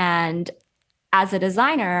spaces. And as a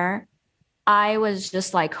designer, I was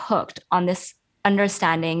just like hooked on this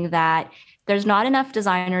understanding that there's not enough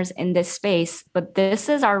designers in this space, but this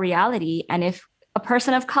is our reality. And if a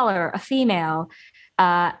person of color, a female,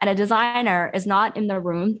 and a designer is not in the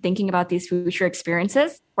room thinking about these future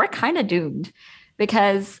experiences, we're kind of doomed.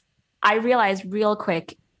 Because I realized real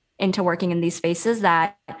quick into working in these spaces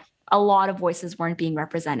that a lot of voices weren't being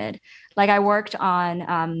represented. Like I worked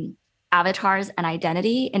on avatars and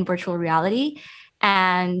identity in virtual reality,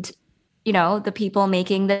 and you know, the people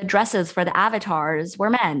making the dresses for the avatars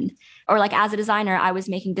were men. Or like as a designer, I was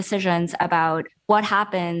making decisions about what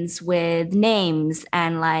happens with names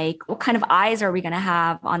and like what kind of eyes are we going to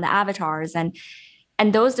have on the avatars.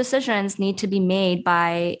 And those decisions need to be made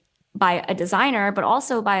by a designer, but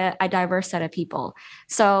also by a diverse set of people.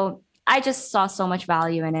 So I just saw so much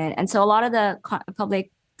value in it. And so a lot of the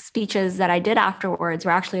public speeches that I did afterwards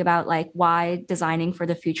were actually about like why designing for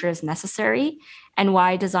the future is necessary, and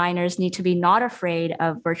why designers need to be not afraid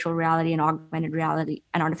of virtual reality and augmented reality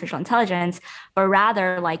and artificial intelligence, but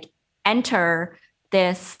rather like enter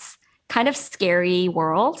this kind of scary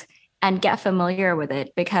world and get familiar with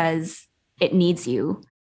it because it needs you.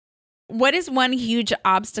 What is one huge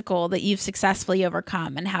obstacle that you've successfully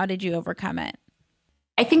overcome, and how did you overcome it?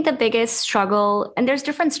 I think the biggest struggle, and there's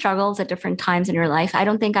different struggles at different times in your life. I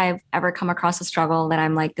don't think I've ever come across a struggle that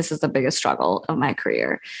I'm like, this is the biggest struggle of my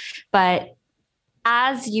career. But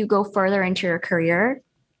as you go further into your career,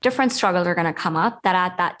 different struggles are going to come up that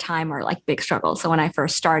at that time are like big struggles. So when I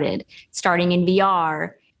first starting in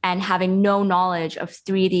VR, and having no knowledge of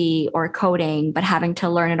 3D or coding, but having to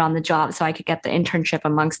learn it on the job so I could get the internship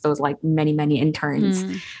amongst those like many, many interns.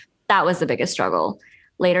 That was the biggest struggle.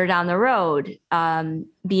 Later down the road,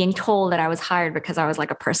 being told that I was hired because I was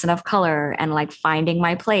like a person of color, and like finding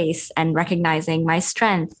my place and recognizing my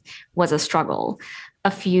strength was a struggle.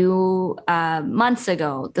 A few months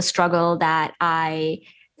ago, the struggle that I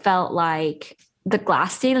felt like the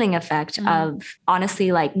glass ceiling effect of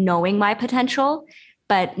honestly like knowing my potential,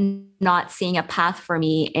 but not seeing a path for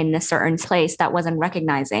me in a certain place that wasn't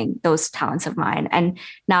recognizing those talents of mine. And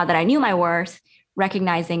now that I knew my worth,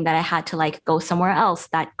 recognizing that I had to like go somewhere else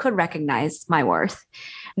that could recognize my worth.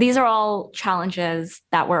 These are all challenges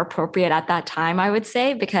that were appropriate at that time, I would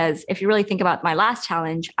say, because if you really think about my last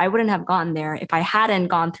challenge, I wouldn't have gone there if I hadn't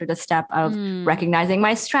gone through the step of recognizing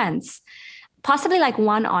my strengths. Possibly like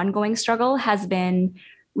one ongoing struggle has been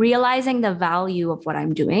realizing the value of what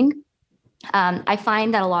I'm doing. I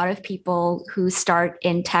find that a lot of people who start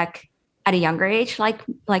in tech at a younger age, like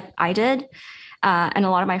I did, and a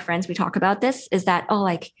lot of my friends, we talk about this, is that, oh,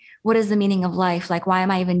 like, what is the meaning of life? Like, why am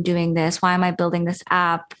I even doing this? Why am I building this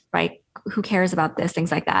app? Right? Who cares about this?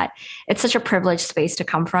 Things like that. It's such a privileged space to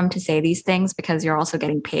come from to say these things, because you're also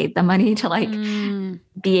getting paid the money to like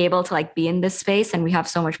be able to like be in this space. And we have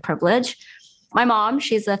so much privilege. My mom,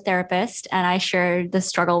 she's a therapist, and I shared the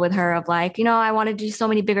struggle with her of like, you know, I want to do so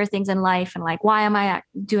many bigger things in life, and like, why am I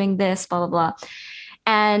doing this? Blah, blah, blah.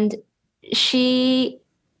 And she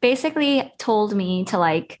basically told me to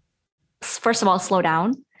like, first of all, slow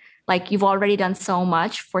down. Like, you've already done so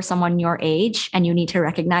much for someone your age, and you need to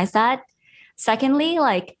recognize that. Secondly,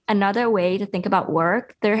 like, another way to think about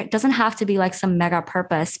work, there doesn't have to be like some mega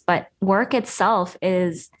purpose, but work itself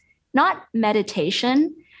is not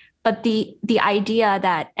meditation, but the idea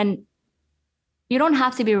that, and you don't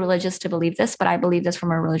have to be religious to believe this, but I believe this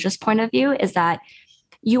from a religious point of view, is that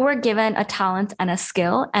you were given a talent and a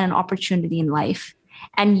skill and an opportunity in life,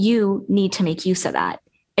 and you need to make use of that.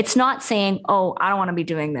 It's not saying, oh, I don't want to be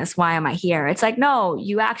doing this. Why am I here? It's like, no,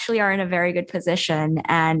 you actually are in a very good position.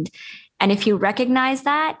 And if you recognize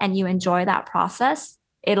that and you enjoy that process,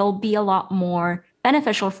 it'll be a lot more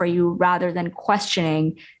beneficial for you rather than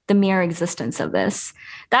questioning the mere existence of this.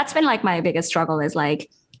 That's been like my biggest struggle, is like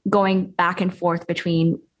going back and forth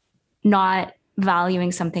between not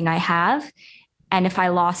valuing something I have, and if I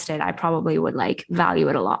lost it, I probably would like value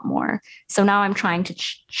it a lot more. So now I'm trying to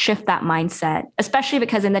shift that mindset, especially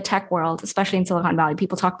because in the tech world, especially in Silicon Valley,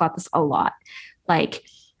 people talk about this a lot. Like,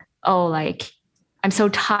 oh, like, I'm so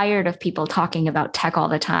tired of people talking about tech all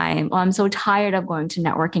the time. Well, I'm so tired of going to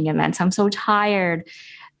networking events. I'm so tired.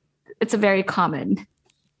 It's a very common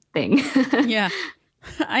thing. Yeah,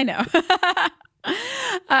 I know.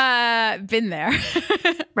 Been there.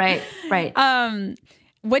 Right.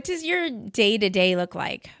 What does your day-to-day look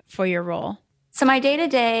like for your role? So my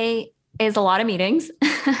day-to-day is a lot of meetings,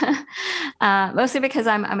 mostly because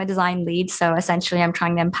I'm a design lead. So essentially, I'm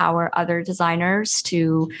trying to empower other designers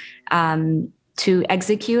to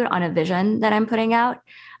execute on a vision that I'm putting out.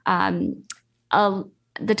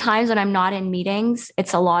 The times when I'm not in meetings,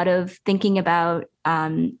 it's a lot of thinking about,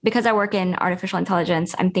 because I work in artificial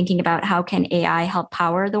intelligence, I'm thinking about how can AI help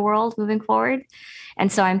power the world moving forward.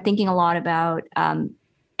 And so I'm thinking a lot about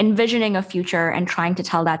envisioning a future and trying to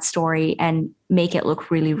tell that story and make it look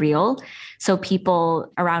really real, so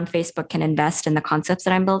people around Facebook can invest in the concepts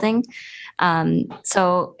that I'm building.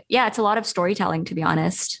 So yeah, it's a lot of storytelling, to be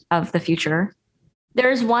honest, of the future.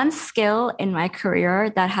 There's one skill in my career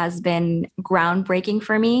that has been groundbreaking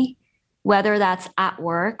for me, whether that's at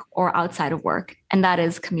work or outside of work, and that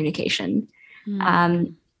is communication.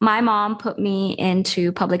 My mom put me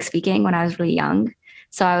into public speaking when I was really young.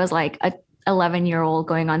 So I was like a 11-year-old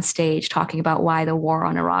going on stage talking about why the war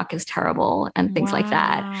on Iraq is terrible and things like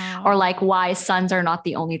that, or like why sons are not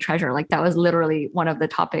the only treasure. Like, that was literally one of the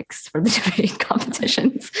topics for the debate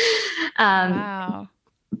competitions.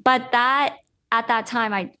 But that, at that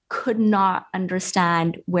time, I could not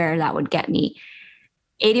understand where that would get me.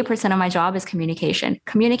 80% of my job is communication,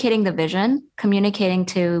 communicating the vision, communicating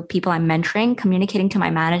to people I'm mentoring, communicating to my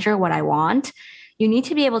manager what I want. You need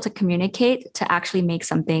to be able to communicate to actually make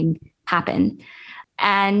something happen.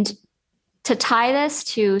 And to tie this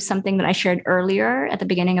to something that I shared earlier at the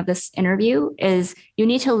beginning of this interview, is you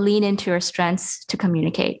need to lean into your strengths to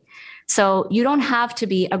communicate. So you don't have to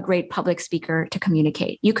be a great public speaker to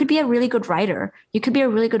communicate. You could be a really good writer. You could be a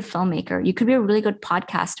really good filmmaker. You could be a really good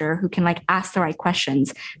podcaster who can like ask the right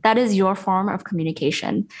questions. That is your form of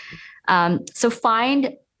communication. So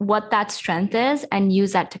find what that strength is and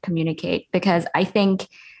use that to communicate, because I think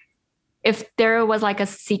if there was like a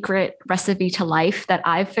secret recipe to life that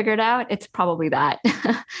I've figured out, it's probably that.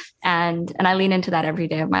 and I lean into that every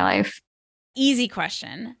day of my life. Easy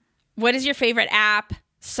question. What is your favorite app,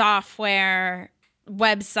 software,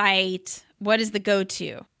 website? What is the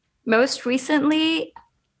go-to? Most recently,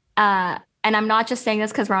 and I'm not just saying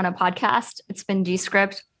this because we're on a podcast, it's been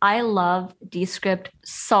Descript. I love Descript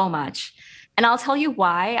so much. And I'll tell you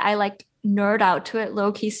why I like nerd out to it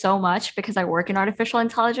low-key so much, because I work in artificial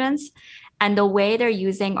intelligence, and the way they're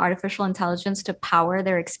using artificial intelligence to power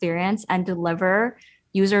their experience and deliver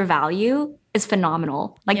user value is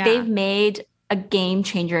phenomenal. Like they've made a game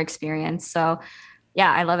changer experience. So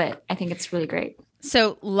yeah, I love it. I think it's really great.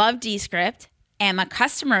 So love Descript. Am a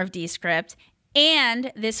customer of Descript.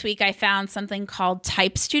 And this week I found something called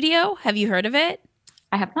Type Studio. Have you heard of it?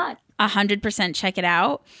 I have not. 100% check it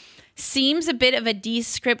out. Seems a bit of a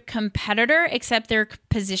Descript competitor, except they're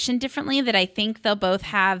positioned differently, that I think they'll both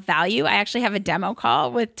have value. I actually have a demo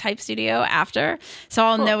call with Type Studio after, so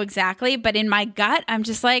I'll know exactly. But in my gut, I'm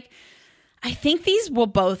just like, I think these will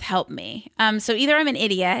both help me. So either I'm an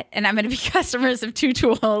idiot and I'm going to be customers of two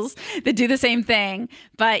tools that do the same thing.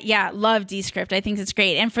 But yeah, love Descript. I think it's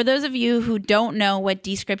great. And for those of you who don't know what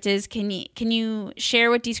Descript is, can you share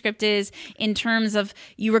what Descript is in terms of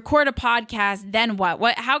you record a podcast, then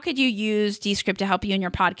what? How could you use Descript to help you in your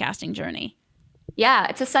podcasting journey? Yeah,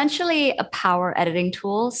 it's essentially a power editing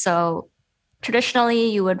tool. So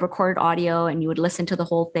traditionally, you would record audio and you would listen to the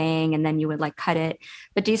whole thing and then you would like cut it.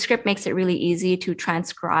 But Descript makes it really easy to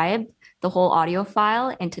transcribe the whole audio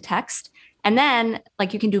file into text. And then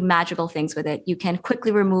like you can do magical things with it. You can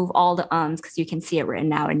quickly remove all the ums because you can see it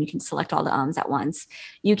written out and you can select all the ums at once.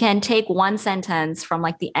 You can take one sentence from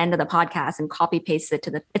like the end of the podcast and copy paste it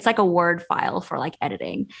it's like a Word file for like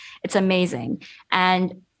editing. It's amazing.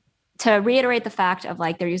 And to reiterate the fact of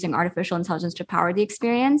like they're using artificial intelligence to power the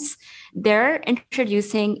experience, they're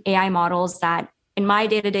introducing AI models that in my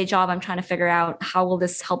day-to-day job, I'm trying to figure out how will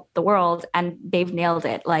this help the world? And they've nailed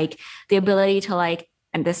it. Like the ability to like,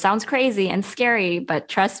 and this sounds crazy and scary, but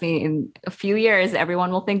trust me, in a few years,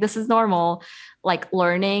 everyone will think this is normal, like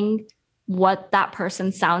learning what that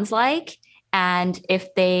person sounds like. And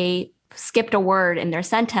if they skipped a word in their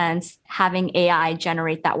sentence, having AI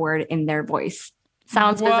generate that word in their voice.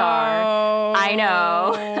 Sounds bizarre. I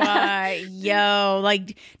know. Yo,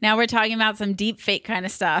 like now we're talking about some deep fake kind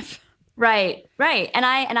of stuff. Right. And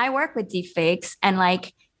I work with deep fakes and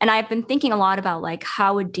I've been thinking a lot about like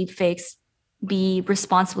how would deep fakes be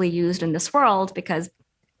responsibly used in this world, because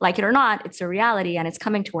like it or not, it's a reality and it's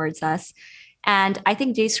coming towards us. And I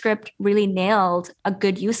think Descript really nailed a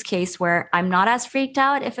good use case where I'm not as freaked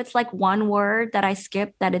out if it's like one word that I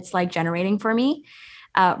skip that it's like generating for me.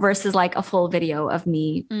 Versus like a full video of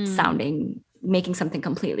me making something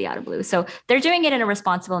completely out of blue. So they're doing it in a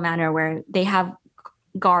responsible manner where they have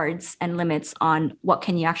guards and limits on what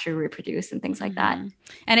can you actually reproduce and things like that.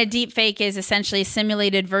 And a deep fake is essentially a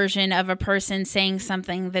simulated version of a person saying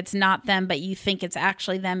something that's not them, but you think it's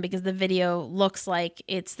actually them because the video looks like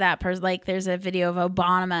it's that person. Like there's a video of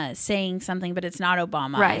Obama saying something, but it's not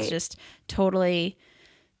Obama. Right. It's just totally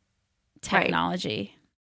technology. Right.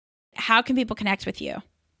 How can people connect with you?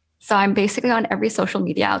 So I'm basically on every social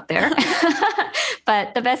media out there.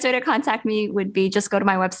 But the best way to contact me would be just go to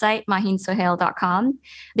my website, mahinsohail.com.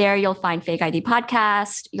 There you'll find Fake ID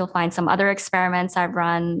Podcast. You'll find some other experiments I've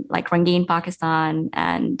run, like Rangin, Pakistan,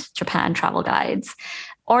 and Japan travel guides.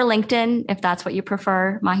 Or LinkedIn, if that's what you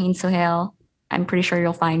prefer, Mahin Sohail. I'm pretty sure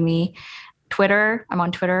you'll find me. Twitter, I'm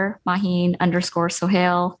on Twitter,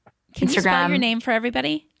 Mahin_Sohail. Can Instagram. You spell your name for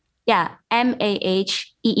everybody? Yeah,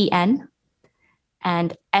 Maheen.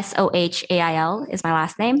 And Sohail is my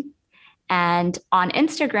last name. And on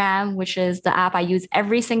Instagram, which is the app I use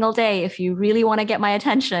every single day if you really want to get my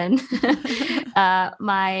attention,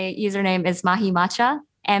 my username is Mahi Matcha,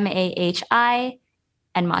 Mahi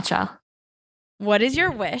and Matcha. What is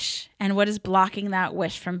your wish and what is blocking that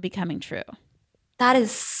wish from becoming true? That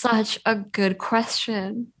is such a good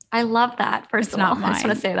question. I love that. First of all, I just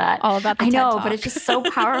want to say that. All about the I know, TED Talk. But it's just so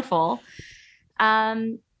powerful.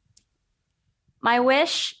 My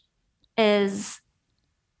wish is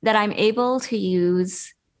that I'm able to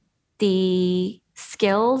use the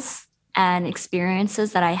skills and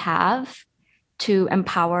experiences that I have to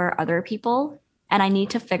empower other people. And I need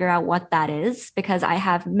to figure out what that is because I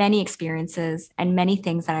have many experiences and many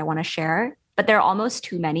things that I want to share, but they're almost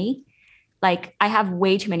too many. Like I have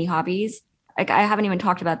way too many hobbies. Like I haven't even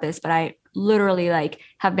talked about this, but I literally like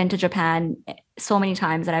have been to Japan so many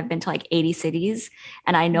times that I've been to like 80 cities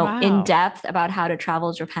and I know in depth about how to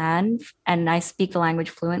travel Japan and I speak the language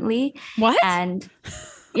fluently. What? And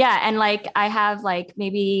yeah. And like I have like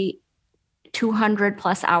maybe 200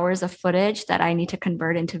 plus hours of footage that I need to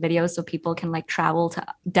convert into videos so people can like travel to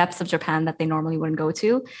depths of Japan that they normally wouldn't go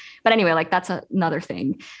to. But anyway, like that's another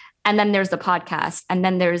thing. And then there's the podcast. And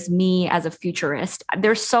then there's me as a futurist.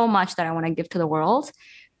 There's so much that I want to give to the world,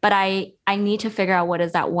 but I need to figure out what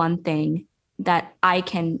is that one thing that I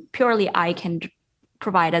can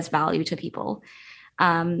provide as value to people.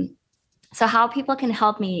 So how people can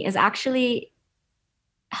help me is actually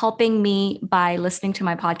helping me by listening to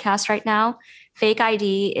my podcast right now. Fake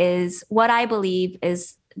ID is what I believe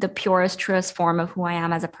is the purest, truest form of who I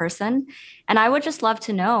am as a person. And I would just love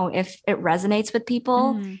to know if it resonates with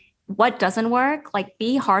people, what doesn't work. Like,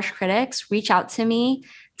 be harsh critics, reach out to me,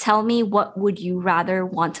 tell me what would you rather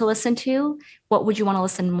want to listen to, what would you want to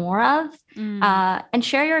listen more of, and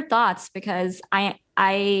share your thoughts, because I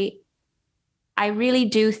really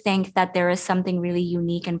do think that there is something really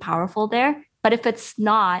unique and powerful there. But if it's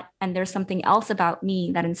not, and there's something else about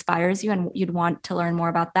me that inspires you and you'd want to learn more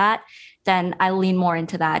about that, then I lean more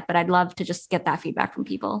into that. But I'd love to just get that feedback from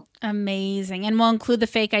people. Amazing. And we'll include the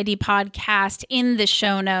Fake ID podcast in the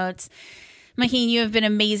show notes. Maheen, you have been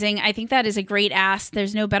amazing. I think that is a great ask.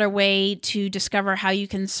 There's no better way to discover how you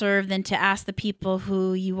can serve than to ask the people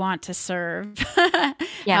who you want to serve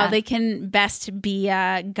how they can best be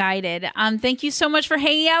guided. Thank you so much for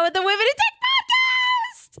hanging out with the Women in Tech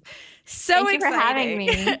podcast. Thank you for having me.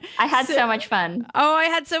 I had so much fun. Oh, I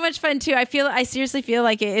had so much fun too. I seriously feel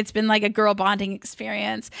like it's been like a girl bonding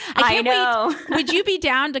experience. I know. Wait. Would you be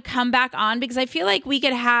down to come back on? Because I feel like we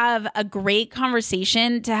could have a great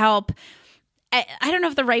conversation to help. I don't know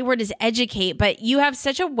if the right word is educate, but you have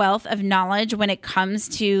such a wealth of knowledge when it comes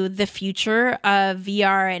to the future of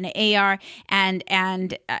VR and AR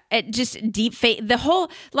and just deep fake. The whole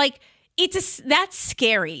that's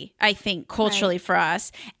scary, I think, culturally for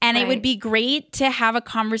us. And it would be great to have a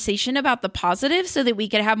conversation about the positive so that we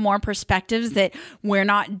could have more perspectives that we're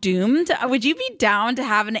not doomed. Would you be down to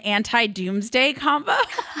have an anti-doomsday combo?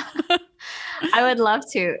 I would love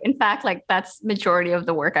to. In fact, like, that's majority of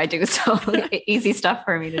the work I do. So easy stuff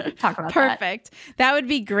for me to talk about. Perfect. That would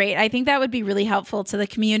be great. I think that would be really helpful to the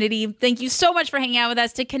community. Thank you so much for hanging out with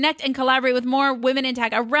us. To connect and collaborate with more women in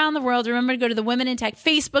tech around the world, remember to go to the Women in Tech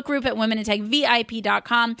Facebook group at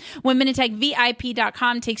womenintechvip.com.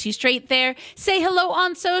 Womenintechvip.com takes you straight there. Say hello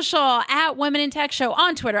on social at Women in Tech Show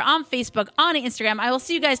on Twitter, on Facebook, on Instagram. I will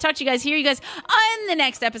see you guys, talk to you guys, hear you guys on the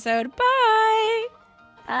next episode. Bye.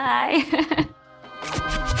 Bye.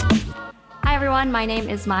 Hi, everyone. My name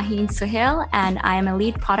is Maheen Suhail, and I am a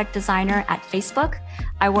lead product designer at Facebook.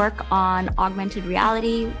 I work on augmented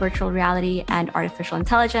reality, virtual reality, and artificial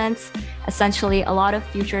intelligence. Essentially, a lot of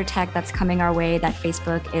future tech that's coming our way that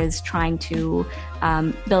Facebook is trying to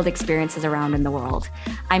build experiences around in the world.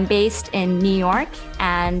 I'm based in New York,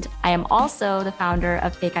 and I am also the founder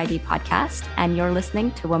of Fake ID Podcast, and you're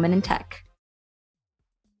listening to Women in Tech.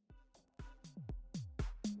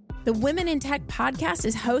 The Women in Tech podcast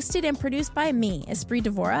is hosted and produced by me, Esprit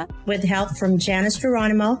Devora, with help from Janice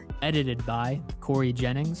Geronimo. Edited by Corey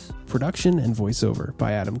Jennings. Production and voiceover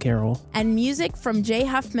by Adam Carroll. And music from Jay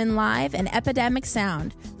Huffman Live and Epidemic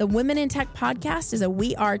Sound. The Women in Tech podcast is a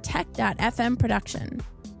wearetech.fm production.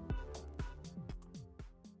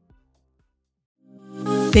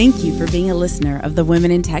 Thank you for being a listener of the Women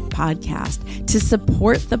in Tech podcast. To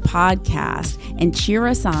support the podcast and cheer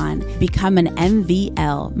us on, become an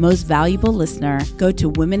MVL, Most Valuable Listener, go to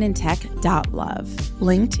womenintech.love,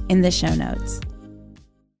 linked in the show notes.